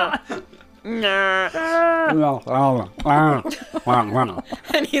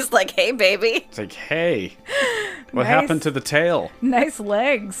 And he's like, hey, baby. It's like, hey, what Nice. happened to the tail? Nice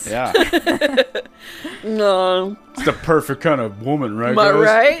legs. Yeah. No. It's the perfect kind of woman, right, Am I guys?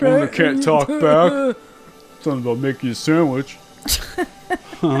 right? Woman that can't talk back. Something about making you a sandwich.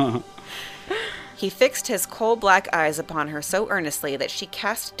 He fixed his coal-black eyes upon her so earnestly that she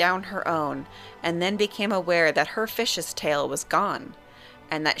cast down her own, and then became aware that her fish's tail was gone,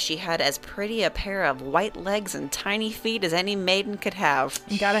 and that she had as pretty a pair of white legs and tiny feet as any maiden could have.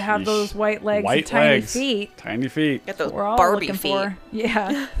 You gotta have Yeesh. those white legs White and tiny legs. feet. Tiny feet. Get those We're all Barbie looking feet. for.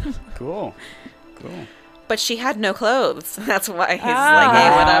 Yeah. Cool. Cool. But she had no clothes. That's why he's Ah. like, hey,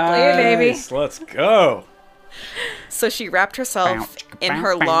 what up, lady? Hey, baby. Nice, let's go. So she wrapped herself in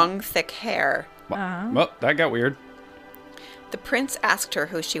her long, thick hair. Well, that got weird. The prince asked her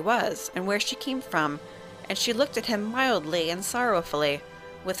who she was and where she came from, and she looked at him mildly and sorrowfully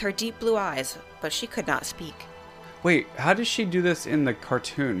with her deep blue eyes, but she could not speak. Wait, how does she do this in the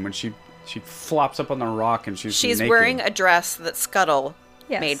cartoon when she flops up on the rock and she's She's naked? wearing a dress that Scuttle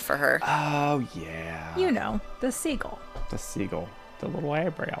Yes. made for her. Oh, yeah. You know, the seagull. The seagull. The little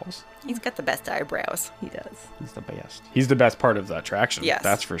eyebrows. He's got the best eyebrows. He does. He's the best. He's the best part of the attraction. Yes.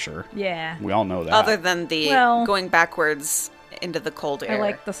 That's for sure. Yeah. We all know that. Other than the Well- going backwards into the cold air. I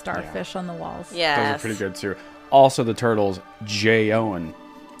like the starfish on the walls. Yes. Those are pretty good too. Also, the turtles, J. Owen.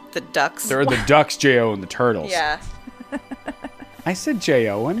 The ducks. They're the ducks, J. Owen, the turtles. Yeah. I said J.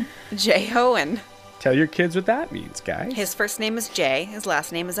 Owen. Jay Owen. Tell your kids what that means, guys. His first name is Jay. His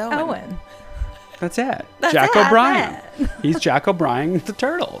last name is Owen. Owen. That's it. That's Jack it. O'Brien. He's Jack O'Brien, the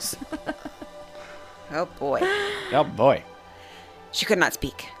turtles. Oh boy. Oh, boy. She could not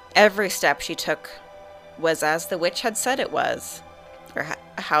speak. Every step she took was as the witch had said it was, or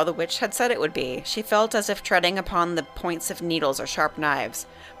how the witch had said it would be. She felt as if treading upon the points of needles or sharp knives,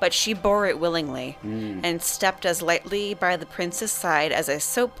 but she bore it willingly, and stepped as lightly by the prince's side as a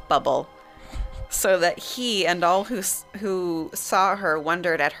soap bubble, so that he and all who saw her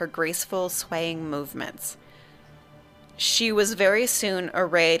wondered at her graceful, swaying movements. She was very soon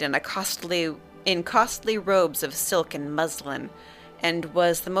arrayed in costly robes of silk and muslin, and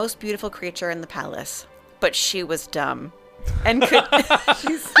was the most beautiful creature in the palace. But she was dumb, and could.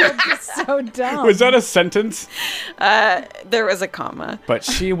 She's so dumb. Was that a sentence? There was a comma. But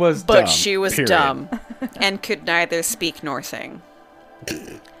she was But dumb. she was period. dumb, and could neither speak nor sing.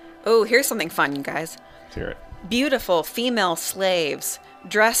 Oh, here's something fun, you guys. Let's hear it. Beautiful female slaves,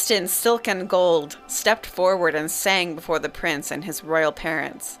 dressed in silk and gold, stepped forward and sang before the prince and his royal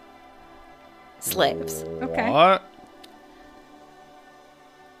parents. Slaves. Okay. What?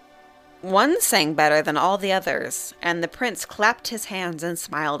 One sang better than all the others, and the prince clapped his hands and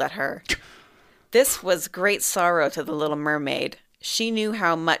smiled at her. This was great sorrow to the little mermaid. She knew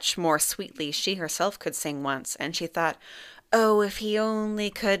how much more sweetly she herself could sing once, and she thought, oh, if he only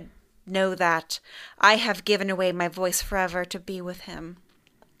could know that. I have given away my voice forever to be with him.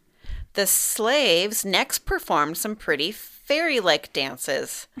 The slaves next performed some pretty fairy-like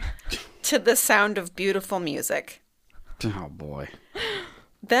dances to the sound of beautiful music. Oh, boy.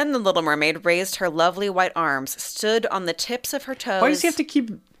 Then the Little Mermaid raised her lovely white arms, stood on the tips of her toes. Why does he have to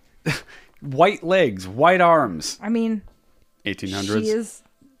keep white legs, white arms? I mean, 1800s. she is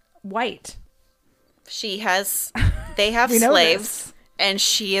white. They have We know slaves, this. and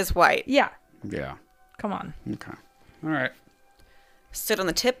she is white. Yeah. Yeah. Come on. Okay. All right. Stood on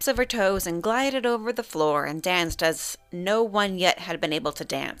the tips of her toes and glided over the floor and danced as no one yet had been able to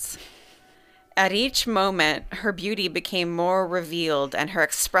dance. At each moment, her beauty became more revealed, and her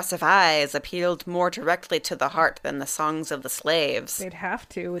expressive eyes appealed more directly to the heart than the songs of the slaves. They'd have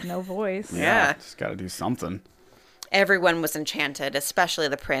to with no voice. Yeah. Just got to do something. Everyone was enchanted, especially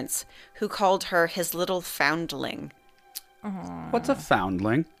the prince, who called her his little foundling. What's a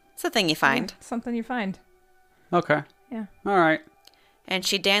foundling? It's a thing you find. Something you find. Okay. Yeah. All right. And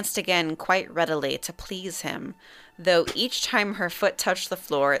she danced again quite readily to please him, though each time her foot touched the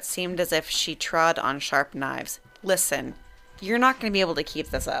floor, it seemed as if she trod on sharp knives. Listen, you're not going to be able to keep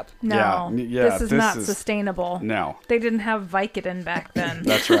this up. No. Yeah, this is this not is- sustainable. No. They didn't have Vicodin back then.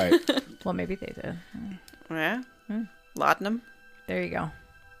 That's right. Well, maybe they did. Yeah? Laudanum? There you go.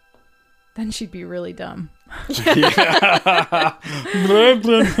 Then she'd be really dumb.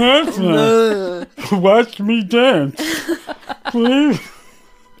 Watch me dance. Please.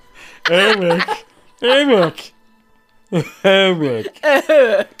 Eric.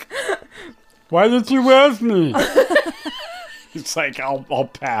 Why did you ask me? It's like, I'll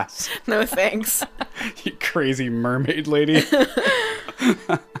pass. No thanks. You crazy mermaid lady.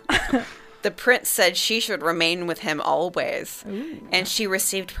 The prince said she should remain with him always, and she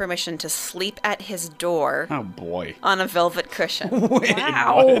received permission to sleep at his door Oh, boy. on a velvet cushion. Wait,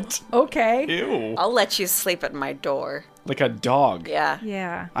 Wow. what? Okay. Ew. I'll let you sleep at my door. Like a dog. Yeah.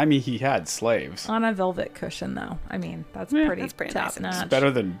 Yeah. I mean, he had slaves. On a velvet cushion, though. I mean, that's Yeah, pretty, that's pretty top nice. notch. Better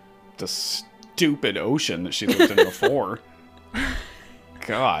than the stupid ocean that she lived in before.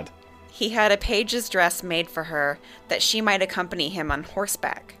 God. He had a page's dress made for her that she might accompany him on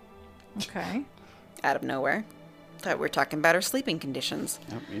horseback. Okay. Out of nowhere. Thought we were talking about her sleeping conditions.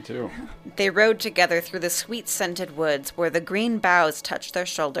 Yep, me too. They rode together through the sweet-scented woods where the green boughs touched their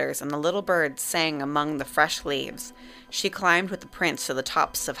shoulders and the little birds sang among the fresh leaves. She climbed with the prince to the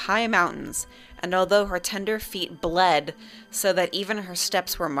tops of high mountains, and although her tender feet bled so that even her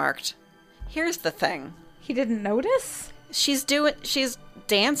steps were marked, here's the thing. He didn't notice? She's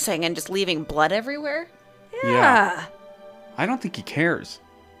dancing and just leaving blood everywhere? Yeah. I don't think he cares.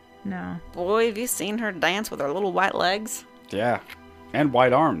 No. Boy, have you seen her dance with her little white legs? Yeah. And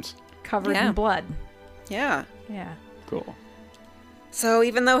white arms. Covered Yeah. in blood. Yeah. Yeah. Cool. So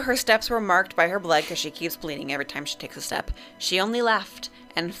even though her steps were marked by her blood because she keeps bleeding every time she takes a step, she only laughed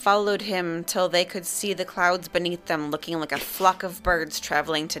and followed him till they could see the clouds beneath them looking like a flock of birds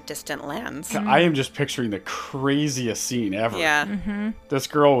traveling to distant lands. I am just picturing the craziest scene ever. Yeah. This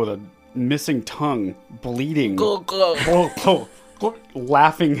girl with a missing tongue, bleeding, Go, go.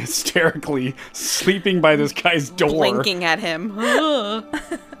 laughing hysterically, sleeping by this guy's door. Blinking at him.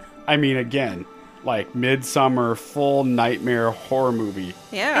 I mean, again, like Midsummer, full nightmare horror movie.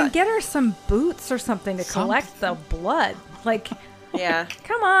 Yeah. And get her some boots or something to collect the blood. Like, Yeah.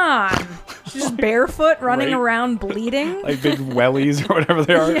 come on. She's just barefoot running Right. around bleeding. Like big wellies or whatever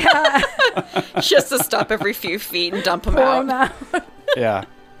they are. Yeah. Just to stop every few feet and dump him Pour out. 'em out. Yeah.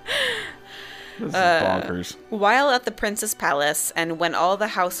 This is bonkers. While at the prince's palace, and when all the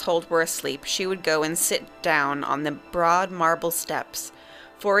household were asleep, she would go and sit down on the broad marble steps,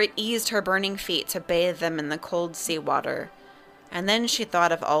 for it eased her burning feet to bathe them in the cold sea water. And then she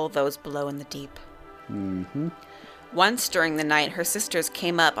thought of all those below in the deep. Once during the night, her sisters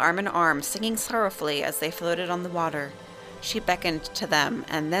came up arm in arm, singing sorrowfully as they floated on the water. She beckoned to them,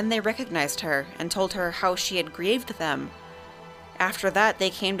 and then they recognized her and told her how she had grieved them. After that,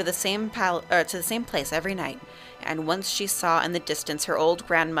 they came to the same place every night, and once she saw in the distance her old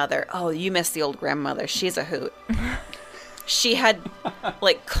grandmother. Oh, you missed the old grandmother. She's a hoot. She had,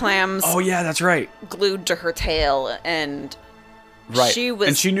 like, clams Oh, yeah, that's right. glued to her tail, and Right. she was.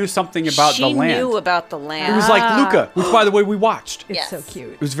 and she knew something about the land. She knew about the It land. was like Luca, which, by the way, we watched. It's Yes. so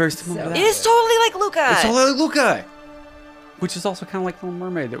cute. It was very similar to So- that. It is totally like Luca. It's all like Luca. Which is also kind of like Little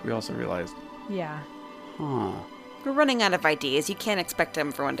Mermaid that we also realized. Yeah. Huh. We're running out of ideas. You can't expect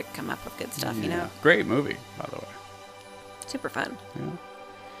everyone to come up with good stuff, you know? Great movie, by the way. Super fun.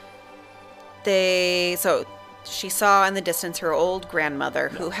 Yeah. So she saw in the distance her old grandmother,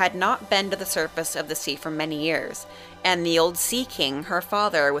 who had not been to the surface of the sea for many years, and the old sea king, her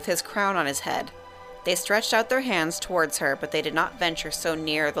father, with his crown on his head. They stretched out their hands towards her, but they did not venture so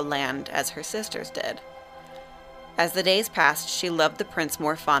near the land as her sisters did. As the days passed, she loved the prince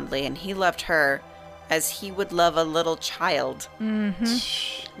more fondly, and he loved her as he would love a little child.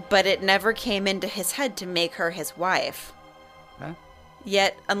 But it never came into his head to make her his wife. Huh?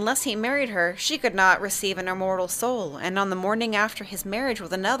 Yet, unless he married her, she could not receive an immortal soul, and on the morning after his marriage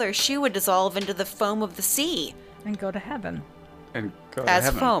with another, she would dissolve into the foam of the sea. And go to heaven. And go to As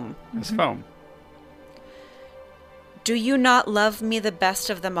heaven. foam. As foam. Do you not love me the best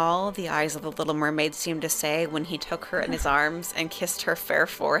of them all? The eyes of the little mermaid seemed to say when he took her in his arms and kissed her fair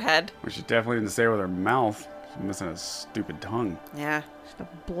forehead. Which she definitely didn't say with her mouth. She's missing a stupid tongue. Yeah. Just the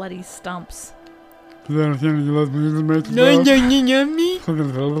bloody stumps. Yes,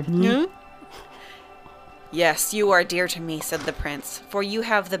 you are dear to me, said the prince, for you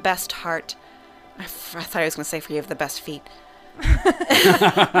have the best heart. I thought I was going to say for you have the best feet.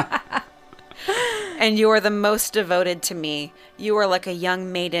 And you are the most devoted to me. You are like a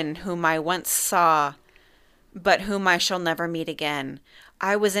young maiden whom I once saw, but whom I shall never meet again.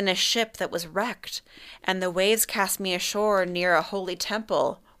 I was in a ship that was wrecked, and the waves cast me ashore near a holy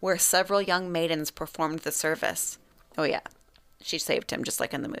temple where several young maidens performed the service. Oh yeah, she saved him just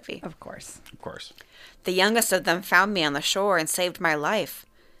like in the movie. Of course. Of course. The youngest of them found me on the shore and saved my life.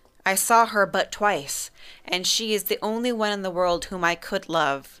 I saw her but twice, and she is the only one in the world whom I could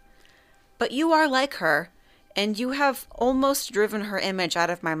love. But you are like her, and you have almost driven her image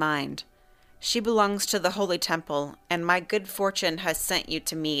out of my mind. She belongs to the holy temple, and my good fortune has sent you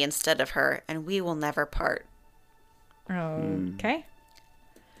to me instead of her, and we will never part. Okay.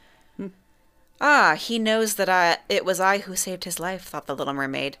 Ah, he knows that it was I who saved his life, thought the little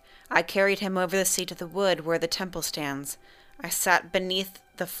mermaid. I carried him over the sea to the wood where the temple stands. I sat beneath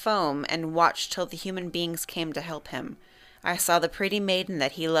the foam and watched till the human beings came to help him. I saw the pretty maiden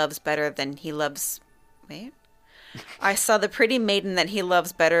that he loves better than he loves... Wait? I saw the pretty maiden that he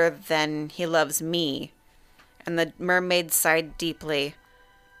loves better than he loves me. And the mermaid sighed deeply,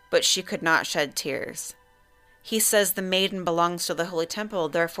 but she could not shed tears. He says the maiden belongs to the holy temple,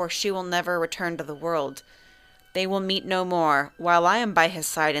 therefore she will never return to the world. They will meet no more, while I am by his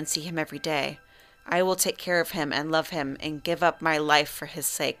side and see him every day. I will take care of him and love him and give up my life for his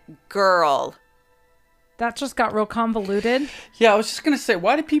sake. Girl! That just got real convoluted. Yeah, I was just going to say,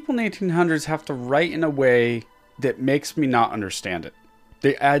 why do people in the 1800s have to write in a way that makes me not understand it?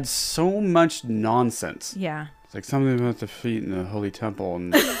 They add so much nonsense. Yeah. It's like something about the feet in the holy temple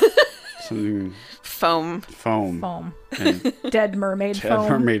and something... Foam. Foam. And Dead mermaid dead foam.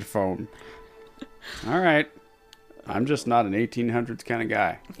 mermaid foam. All right. I'm just not an 1800s kind of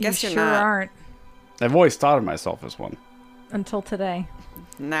guy. Guess you you're sure not. aren't. I've always thought of myself as one. Until today.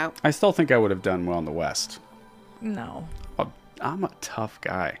 No. I still think I would have done well in the West. No. I'm a tough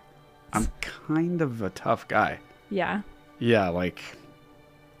guy. I'm kind of a tough guy. Yeah. Yeah, like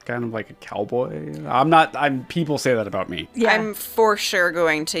kind of like a cowboy. People say that about me. Yeah. I'm for sure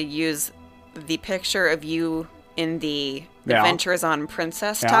going to use the picture of you in the Yeah. Adventures on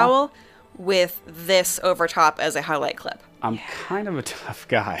Princess Yeah. towel with this over top as a highlight clip. I'm kind of a tough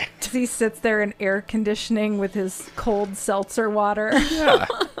guy. He sits there in air conditioning with his cold seltzer water. Yeah.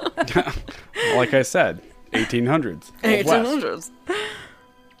 Like I said, 1800s. Old West.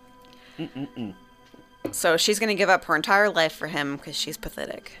 1800s. So she's going to give up her entire life for him because she's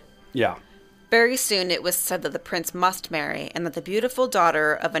pathetic. Yeah. Very soon it was said that the prince must marry and that the beautiful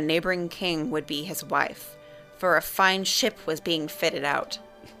daughter of a neighboring king would be his wife, for a fine ship was being fitted out.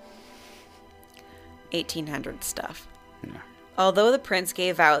 1800 stuff. Yeah. Although the prince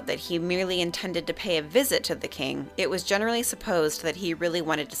gave out that he merely intended to pay a visit to the king, it was generally supposed that he really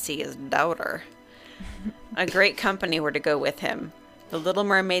wanted to see his daughter. A great company were to go with him. The little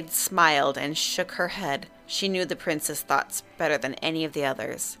mermaid smiled and shook her head. She knew the prince's thoughts better than any of the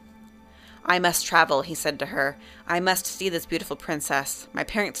others. I must travel, he said to her. I must see this beautiful princess. My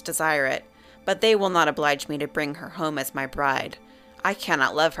parents desire it, but they will not oblige me to bring her home as my bride. I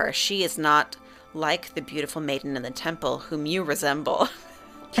cannot love her. She is not like the beautiful maiden in the temple whom you resemble.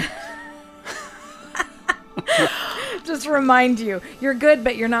 Just remind you, you're good,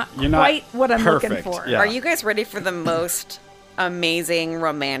 but you're not quite what I'm looking perfect. for. Yeah. Are you guys ready for the most amazing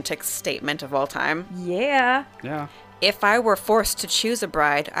romantic statement of all time? Yeah. Yeah. If I were forced to choose a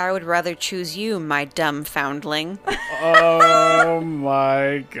bride, I would rather choose you, my dumb foundling. Oh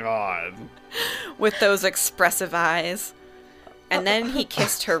my god. With those expressive eyes. And then he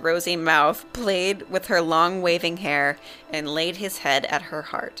kissed her rosy mouth, played with her long waving hair, and laid his head at her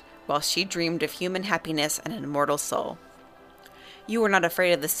heart, while she dreamed of human happiness and an immortal soul. You are not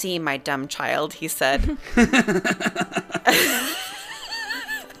afraid of the sea, my dumb child, he said.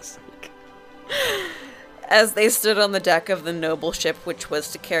 as they stood on the deck of the noble ship which was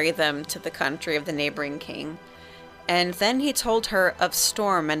to carry them to the country of the neighboring king. And then he told her of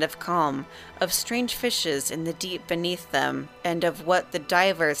storm and of calm, of strange fishes in the deep beneath them, and of what the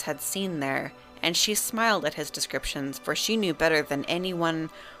divers had seen there. And she smiled at his descriptions, for she knew better than anyone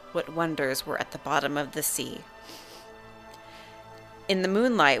what wonders were at the bottom of the sea. In the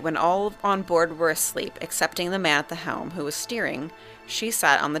moonlight, when all on board were asleep, excepting the man at the helm, who was steering, she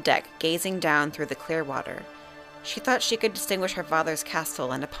sat on the deck, gazing down through the clear water. She thought she could distinguish her father's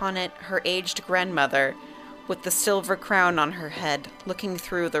castle, and upon it her aged grandmother, with the silver crown on her head, looking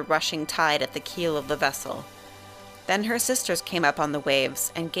through the rushing tide at the keel of the vessel. Then her sisters came up on the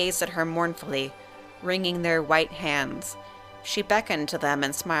waves, and gazed at her mournfully, wringing their white hands. She beckoned to them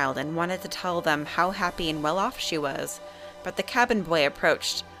and smiled, and wanted to tell them how happy and well off she was. But the cabin boy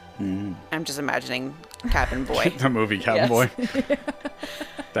approached. I'm just imagining Cabin Boy. The movie Cabin Boy.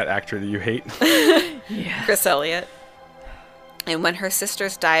 That actor that you hate. Chris Elliott. And when her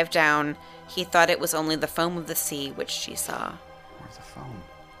sisters dived down, he thought it was only the foam of the sea which she saw. Where's the phone?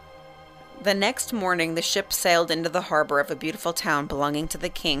 The next morning, the ship sailed into the harbor of a beautiful town belonging to the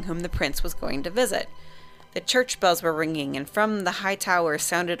king whom the prince was going to visit. The church bells were ringing, and from the high tower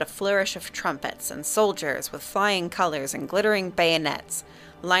sounded a flourish of trumpets, and soldiers with flying colors and glittering bayonets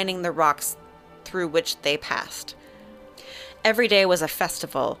lining the rocks through which they passed. Every day was a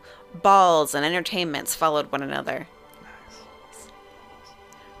festival. Balls and entertainments followed one another.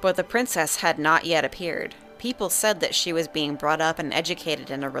 But the princess had not yet appeared. People said that she was being brought up and educated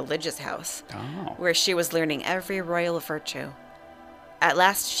in a religious house, where she was learning every royal virtue. At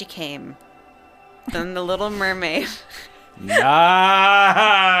last she came. Then the Little Mermaid.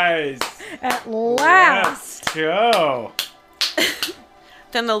 Nice! At last! Let's go!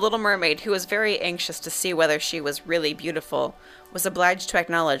 Then the Little Mermaid, who was very anxious to see whether she was really beautiful, was obliged to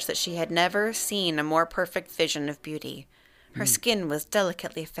acknowledge that she had never seen a more perfect vision of beauty. Her skin was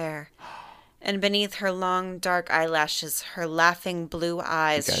delicately fair, and beneath her long, dark eyelashes, her laughing blue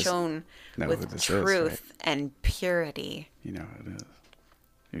eyes shone with truth and purity. You know who it is.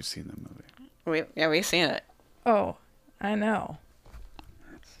 You've seen the movie. We've seen it. Oh, I know.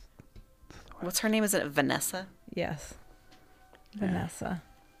 What's her name? Is it Vanessa? Yes. Vanessa.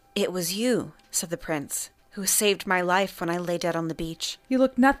 It was you, said the prince, who saved my life when I lay dead on the beach. You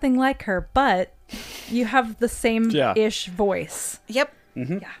look nothing like her, but you have the same-ish voice. Yep.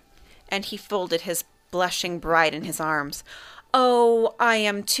 Mm-hmm. Yeah. And he folded his blushing bride in his arms. Oh, I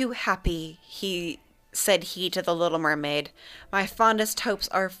am too happy, said he to the Little Mermaid. My fondest hopes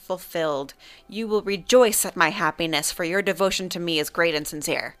are fulfilled. You will rejoice at my happiness, for your devotion to me is great and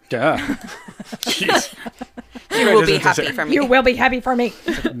sincere. Yeah. Jeez. You will be happy for me. You will be happy for me.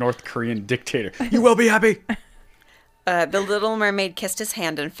 North Korean dictator. You will be happy. The Little Mermaid kissed his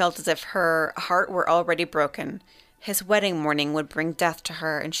hand and felt as if her heart were already broken. His wedding morning would bring death to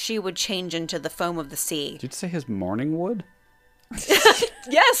her, and she would change into the foam of the sea. Did you say his morning wood?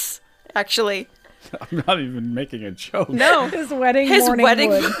 Yes, actually. I'm not even making a joke. No. His wedding morning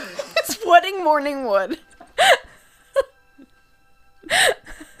wood. His wedding morning wood.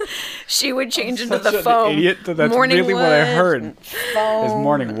 She would change into Such the an foam. Idiot. That's morning really what I heard. Foam. His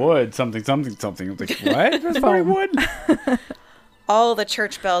morning wood. Something. I was like, what? His morning wood? All the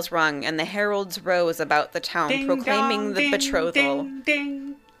church bells rung, and the heralds rose about the town, proclaiming the betrothal. Ding,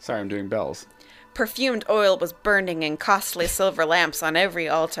 ding. Sorry, I'm doing bells. Perfumed oil was burning in costly silver lamps on every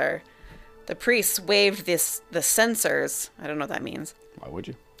altar. The priests waved the censers. I don't know what that means. Why would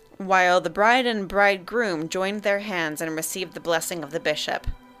you? While the bride and bridegroom joined their hands and received the blessing of the bishop.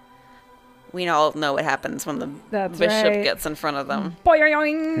 We all know what happens when the bishop gets in front of them.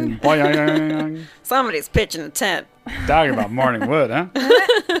 Boing. Boing. Somebody's pitching a tent. Talking about morning wood, huh?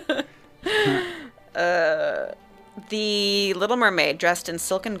 The Little Mermaid, dressed in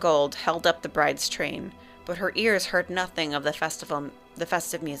silk and gold, held up the bride's train, but her ears heard nothing of the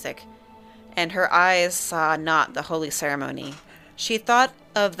festive music, and her eyes saw not the holy ceremony. She thought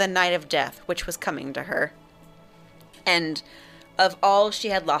of the night of death, which was coming to her, and of all she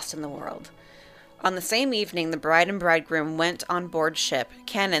had lost in the world. On the same evening, the bride and bridegroom went on board ship.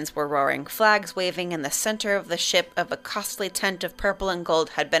 Cannons were roaring, flags waving, in the center of the ship a costly tent of purple and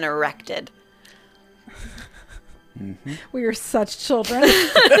gold had been erected. Mm-hmm. We are such children.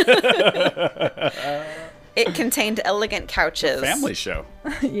 It contained elegant couches. Family show.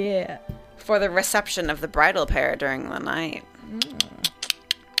 Yeah. For the reception of the bridal pair during the night.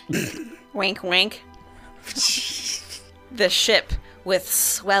 Wink, wink. The ship, with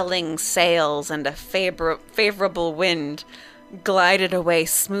swelling sails and a favorable wind, glided away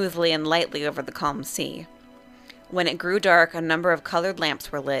smoothly and lightly over the calm sea. When it grew dark, a number of colored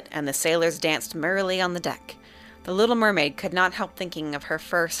lamps were lit, and the sailors danced merrily on the deck. The little mermaid could not help thinking of her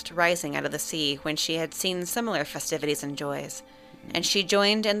first rising out of the sea when she had seen similar festivities and joys, and she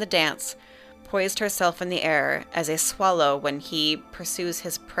joined in the dance, poised herself in the air as a swallow when he pursues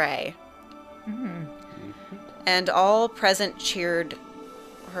his prey. Mm-hmm. And all present cheered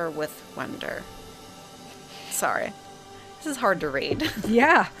her with wonder. Sorry. This is hard to read.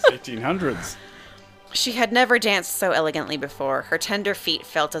 Yeah. It's 1800s. She had never danced so elegantly before. Her tender feet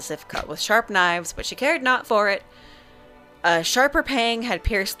felt as if cut with sharp knives, but she cared not for it. A sharper pang had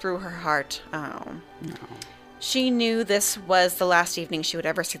pierced through her heart. Oh. No. She knew this was the last evening she would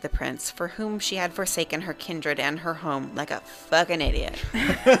ever see the prince, for whom she had forsaken her kindred and her home like a fucking idiot.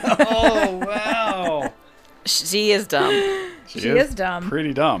 Oh, wow. She is dumb. She is dumb.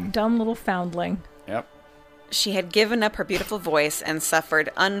 Pretty dumb. Dumb little foundling. Yep. She had given up her beautiful voice and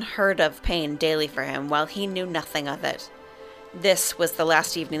suffered unheard of pain daily for him, while he knew nothing of it. This was the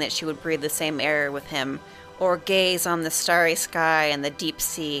last evening that she would breathe the same air with him, or gaze on the starry sky and the deep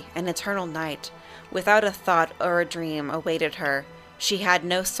sea, an eternal night. Without a thought or a dream awaited her. She had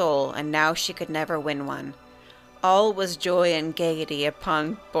no soul, and now she could never win one. All was joy and gaiety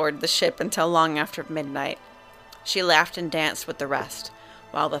upon board the ship until long after midnight. She laughed and danced with the rest,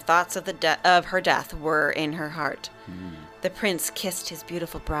 while the thoughts of her death were in her heart. The prince kissed his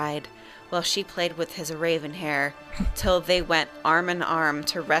beautiful bride, while she played with his raven hair, till they went arm in arm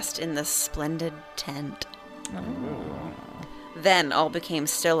to rest in the splendid tent. Oh. Then all became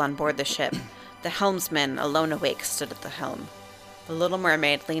still on board the ship. The helmsman, alone awake, stood at the helm. The little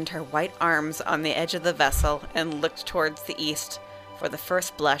mermaid leaned her white arms on the edge of the vessel and looked towards the east for the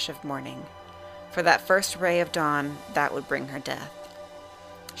first blush of morning, for that first ray of dawn that would bring her death.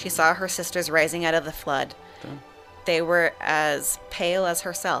 She saw her sisters rising out of the flood. They were as pale as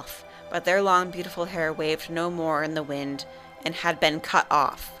herself, but their long, beautiful hair waved no more in the wind and had been cut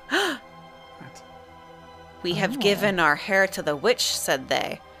off. We have given our hair to the witch, said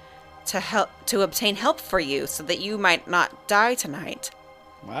they, to obtain help for you so that you might not die tonight.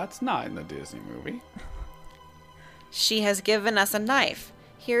 Well, that's not in the Disney movie. She has given us a knife.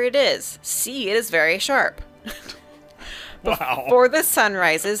 Here it is. See, it is very sharp. Wow. Before the sun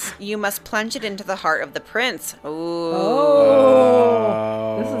rises, you must plunge it into the heart of the prince. Ooh.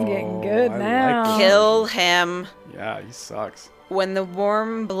 Oh. This is getting good now. Like Kill him. Yeah, he sucks. When the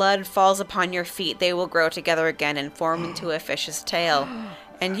warm blood falls upon your feet, they will grow together again and form into a fish's tail.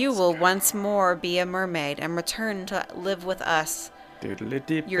 And you will once more be a mermaid and return to live with us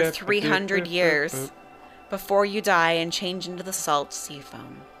your 300 years before you die and change into the salt sea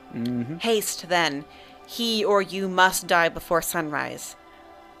foam. Mm-hmm. Haste, then. He or you must die before sunrise.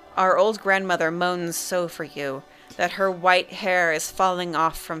 Our old grandmother moans so for you that her white hair is falling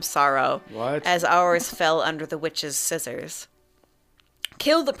off from sorrow, as ours fell under the witch's scissors.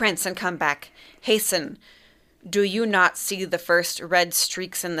 Kill the prince and come back. Hasten. Do you not see the first red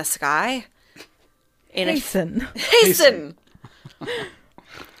streaks in the sky? Hasten. Hasten!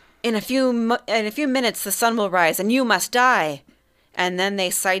 In a few minutes the sun will rise, and you must die. And then they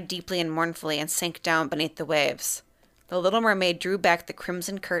sighed deeply and mournfully and sank down beneath the waves. The little mermaid drew back the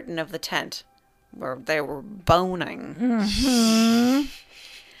crimson curtain of the tent, where they were boning,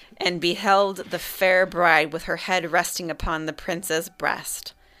 and beheld the fair bride with her head resting upon the prince's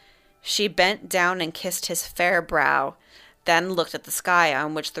breast. She bent down and kissed his fair brow, then looked at the sky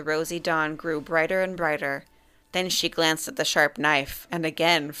on which the rosy dawn grew brighter and brighter. Then she glanced at the sharp knife, and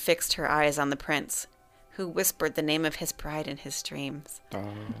again fixed her eyes on the prince, who whispered the name of his bride in his dreams.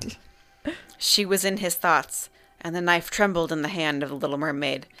 She was in his thoughts, and the knife trembled in the hand of the little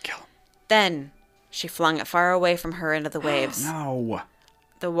mermaid. Kill him. Then she flung it far away from her into the waves. No.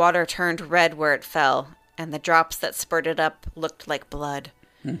 The water turned red where it fell, and the drops that spurted up looked like blood.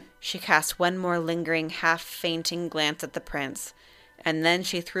 She cast one more lingering, half-fainting glance at the prince, and then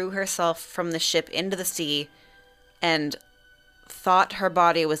she threw herself from the ship into the sea, and thought her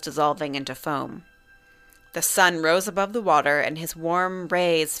body was dissolving into foam. The sun rose above the water, and his warm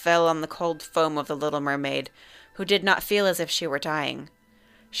rays fell on the cold foam of the little mermaid, who did not feel as if she were dying.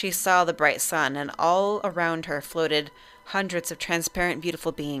 She saw the bright sun, and all around her floated hundreds of transparent,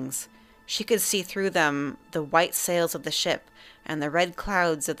 beautiful beings. She could see through them the white sails of the ship and the red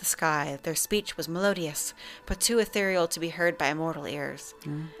clouds of the sky. Their speech was melodious, but too ethereal to be heard by mortal ears,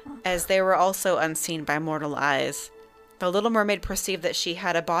 as they were also unseen by mortal eyes. The little mermaid perceived that she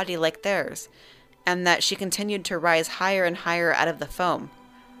had a body like theirs, and that she continued to rise higher and higher out of the foam.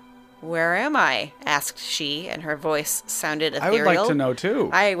 "Where am I?" asked she, and her voice sounded ethereal. I would like to know, too.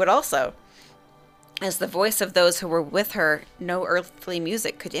 I would also. As the voice of those who were with her, no earthly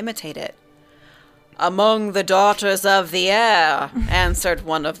music could imitate it. "Among the daughters of the air," answered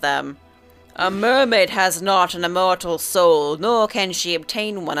one of them. "A mermaid has not an immortal soul, nor can she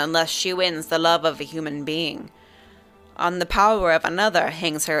obtain one unless she wins the love of a human being. On the power of another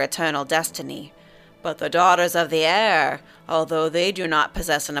hangs her eternal destiny. But the daughters of the air, although they do not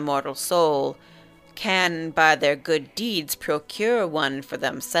possess an immortal soul, can by their good deeds procure one for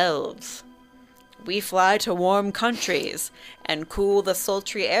themselves. We fly to warm countries and cool the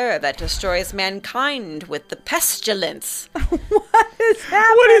sultry air that destroys mankind with the pestilence. What is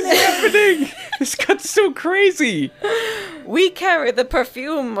happening? What is happening? This got so crazy. We carry the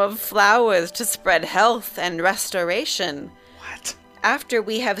perfume of flowers to spread health and restoration. What? After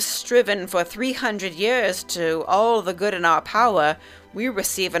we have striven for 300 years to all the good in our power, we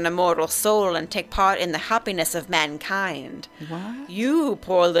receive an immortal soul and take part in the happiness of mankind. What? You,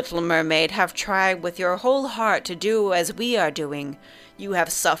 poor little mermaid, have tried with your whole heart to do as we are doing. You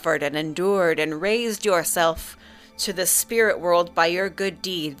have suffered and endured and raised yourself to the spirit world by your good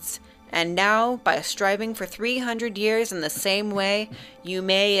deeds. And now, by striving for 300 years in the same way, you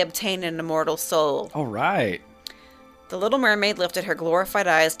may obtain an immortal soul. All right. The little mermaid lifted her glorified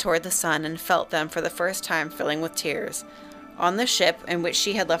eyes toward the sun and felt them for the first time filling with tears. On the ship in which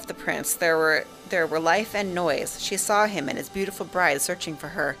she had left the prince, there were life and noise. She saw him and his beautiful bride searching for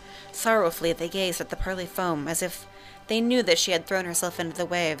her. Sorrowfully they gazed at the pearly foam, as if they knew that she had thrown herself into the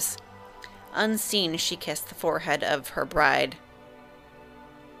waves. Unseen, she kissed the forehead of her bride.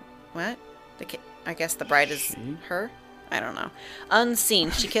 What? I guess the bride is her? I don't know.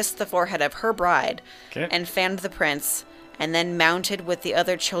 Unseen, she kissed the forehead of her bride and fanned the prince, and then mounted with the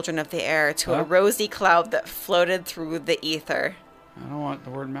other children of the air to a rosy cloud that floated through the ether. I don't want the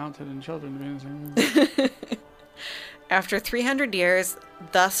word mounted and children to be in the same word. After 300 years,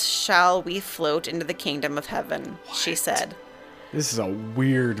 thus shall we float into the kingdom of heaven, she said. This is a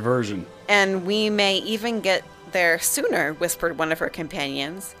weird version. And we may even get there sooner, whispered one of her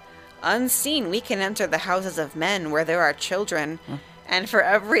companions. Unseen, we can enter the houses of men where there are children, and for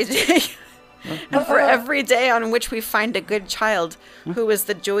every day... And for every day on which we find a good child who is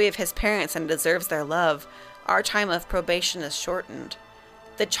the joy of his parents and deserves their love, our time of probation is shortened.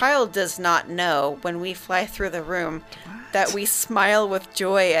 The child does not know, when we fly through the room, that we smile with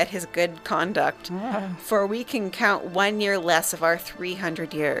joy at his good conduct, for we can count 1 year less of our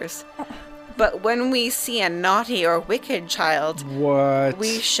 300 years. But when we see a naughty or wicked child,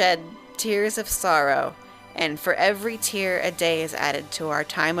 we shed tears of sorrow, and for every tear a day is added to our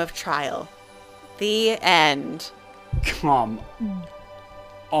time of trial. The end. Come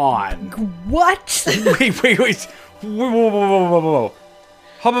on. What? Wait. Whoa.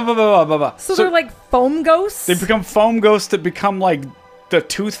 So they're like foam ghosts? They become foam ghosts that become like the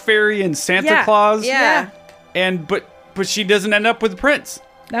Tooth Fairy and Santa Claus. Yeah. And but she doesn't end up with the prince.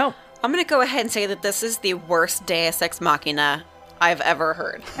 No. I'm going to go ahead and say that this is the worst Deus Ex Machina I've ever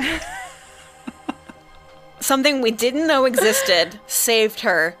heard. Something we didn't know existed saved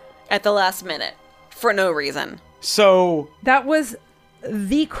her at the last minute. For no reason. So that was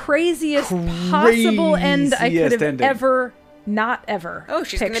the craziest possible end I could have ever, not ever. Oh,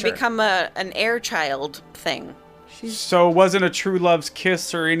 she's going to become an air child thing. So it wasn't a true love's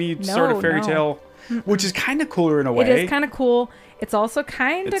kiss or any sort of fairy tale, which is kind of cooler in a way. It is kind of cool. It's also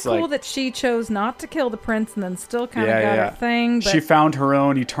kind of cool that she chose not to kill the prince and then still kind of got her thing. But she found her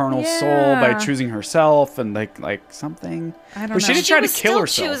own eternal soul by choosing herself and like something. I don't know. But she didn't try to kill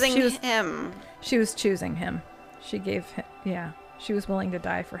herself. Choosing him. She was choosing him. She gave him, she was willing to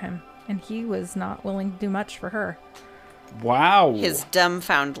die for him. And he was not willing to do much for her. Wow. His dumb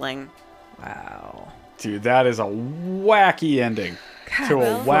foundling. Wow. Dude, that is a wacky ending to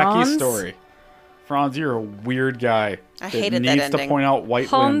a wacky story. Franz, you're a weird guy. I hated that ending. Needs to point out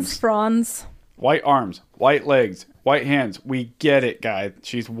white limbs. Franz. White arms, white legs, white hands. We get it, guy.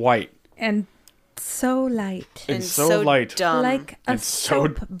 She's white. And so light. And so light. Dumb. Like a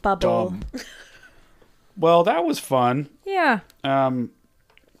soap bubble. Dumb. Well, that was fun. Yeah.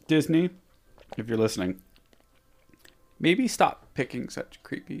 Disney, if you're listening, maybe stop picking such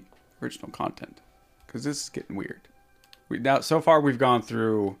creepy original content, because this is getting weird. So far we've gone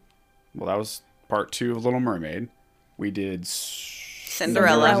through, well, that was part 2 of Little Mermaid. We did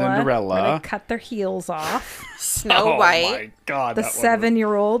Cinderella. Where they cut their heels off. Snow White. Oh my God. The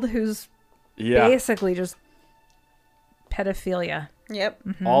 7-year-old who's basically just pedophilia. Yep.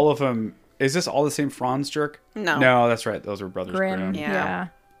 Mm-hmm. All of them. Is this all the same Franz jerk? No, that's right. Those were Brothers Grimm. Yeah.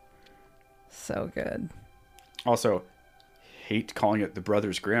 So good. Also, hate calling it the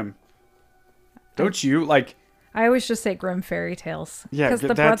Brothers Grimm. Don't you? Like, I always just say Grimm fairy tales. Yeah, because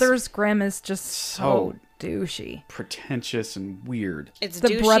the that's Brothers Grimm is just so so douchey. pretentious and weird. It's The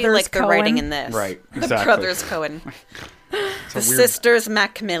douchey brothers like the writing Coen. in this. Right, The exactly. brothers Cohen. It's The a weird sisters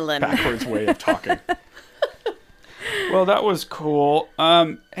Macmillan. backwards way of talking. Well, that was cool.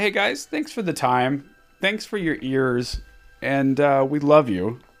 Hey guys, thanks for the time. Thanks for your ears, and we love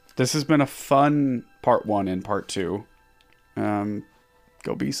you. This has been a fun part 1 and part 2.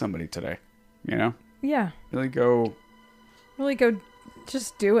 Go be somebody today. You know, Yeah. really go. Really go,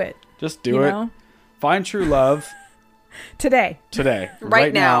 just do it. Just do you it. know? Find true love Today.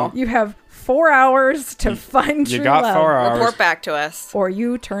 Right now. You have 4 hours to find You true got love. 4 hours. Report back to us. Or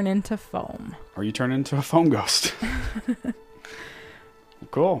you turn into foam. Or you turn into a phone ghost.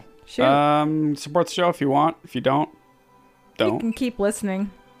 Cool. Shoot. Support the show if you want. If you don't, You don't. can keep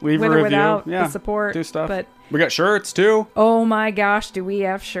listening. Leave with a or review. without Yeah. the support. Do stuff. But We got shirts too. oh my gosh, do we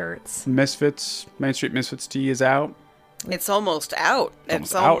have shirts? Misfits, Main Street Misfits tee is out. It's almost out.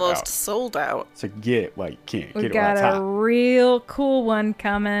 Almost It's out. almost sold out. So get it while you can't. We Get it while got it's a hot. real cool one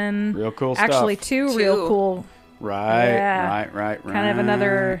coming. Real cool stuff. Actually, two real cool. Right, Yeah. right. Kind of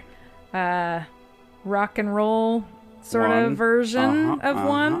another rock and roll sort One. of version Uh-huh, of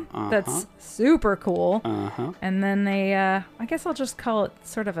one uh-huh. that's super cool. Uh-huh. And then I guess I'll just call it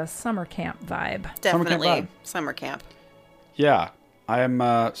sort of a summer camp vibe. Definitely vibe. summer camp. Yeah, I am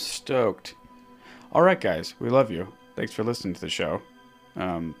stoked. All right, guys, we love you. Thanks for listening to the show.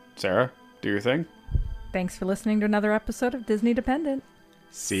 Sarah, do your thing. Thanks for listening to another episode of Disney Dependent.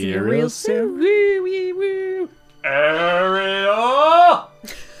 See you real soon. Woo, wee, woo. Ariel!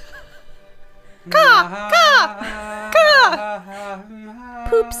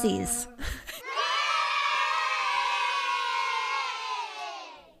 Poopsies.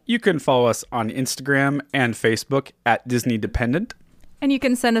 You can follow us on Instagram and Facebook at Disney Dependent. And you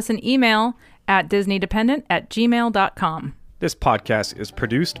can send us an email at disneydependent@gmail.com. This podcast is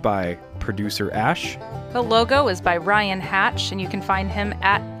produced by producer Ash. The logo is by Ryan Hatch, and you can find him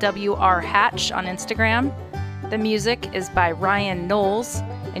at WRHatch on Instagram. The music is by Ryan Knowles,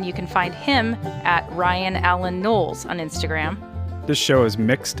 and you can find him at Ryan Allen Knowles on Instagram. This show is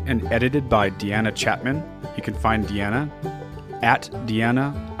mixed and edited by Deanna Chapman. You can find Deanna at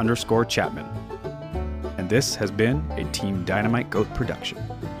Deanna_Chapman. And this has been a Team Dynamite Goat production.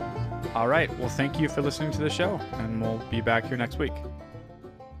 All right. Well, thank you for listening to the show, and we'll be back here next week.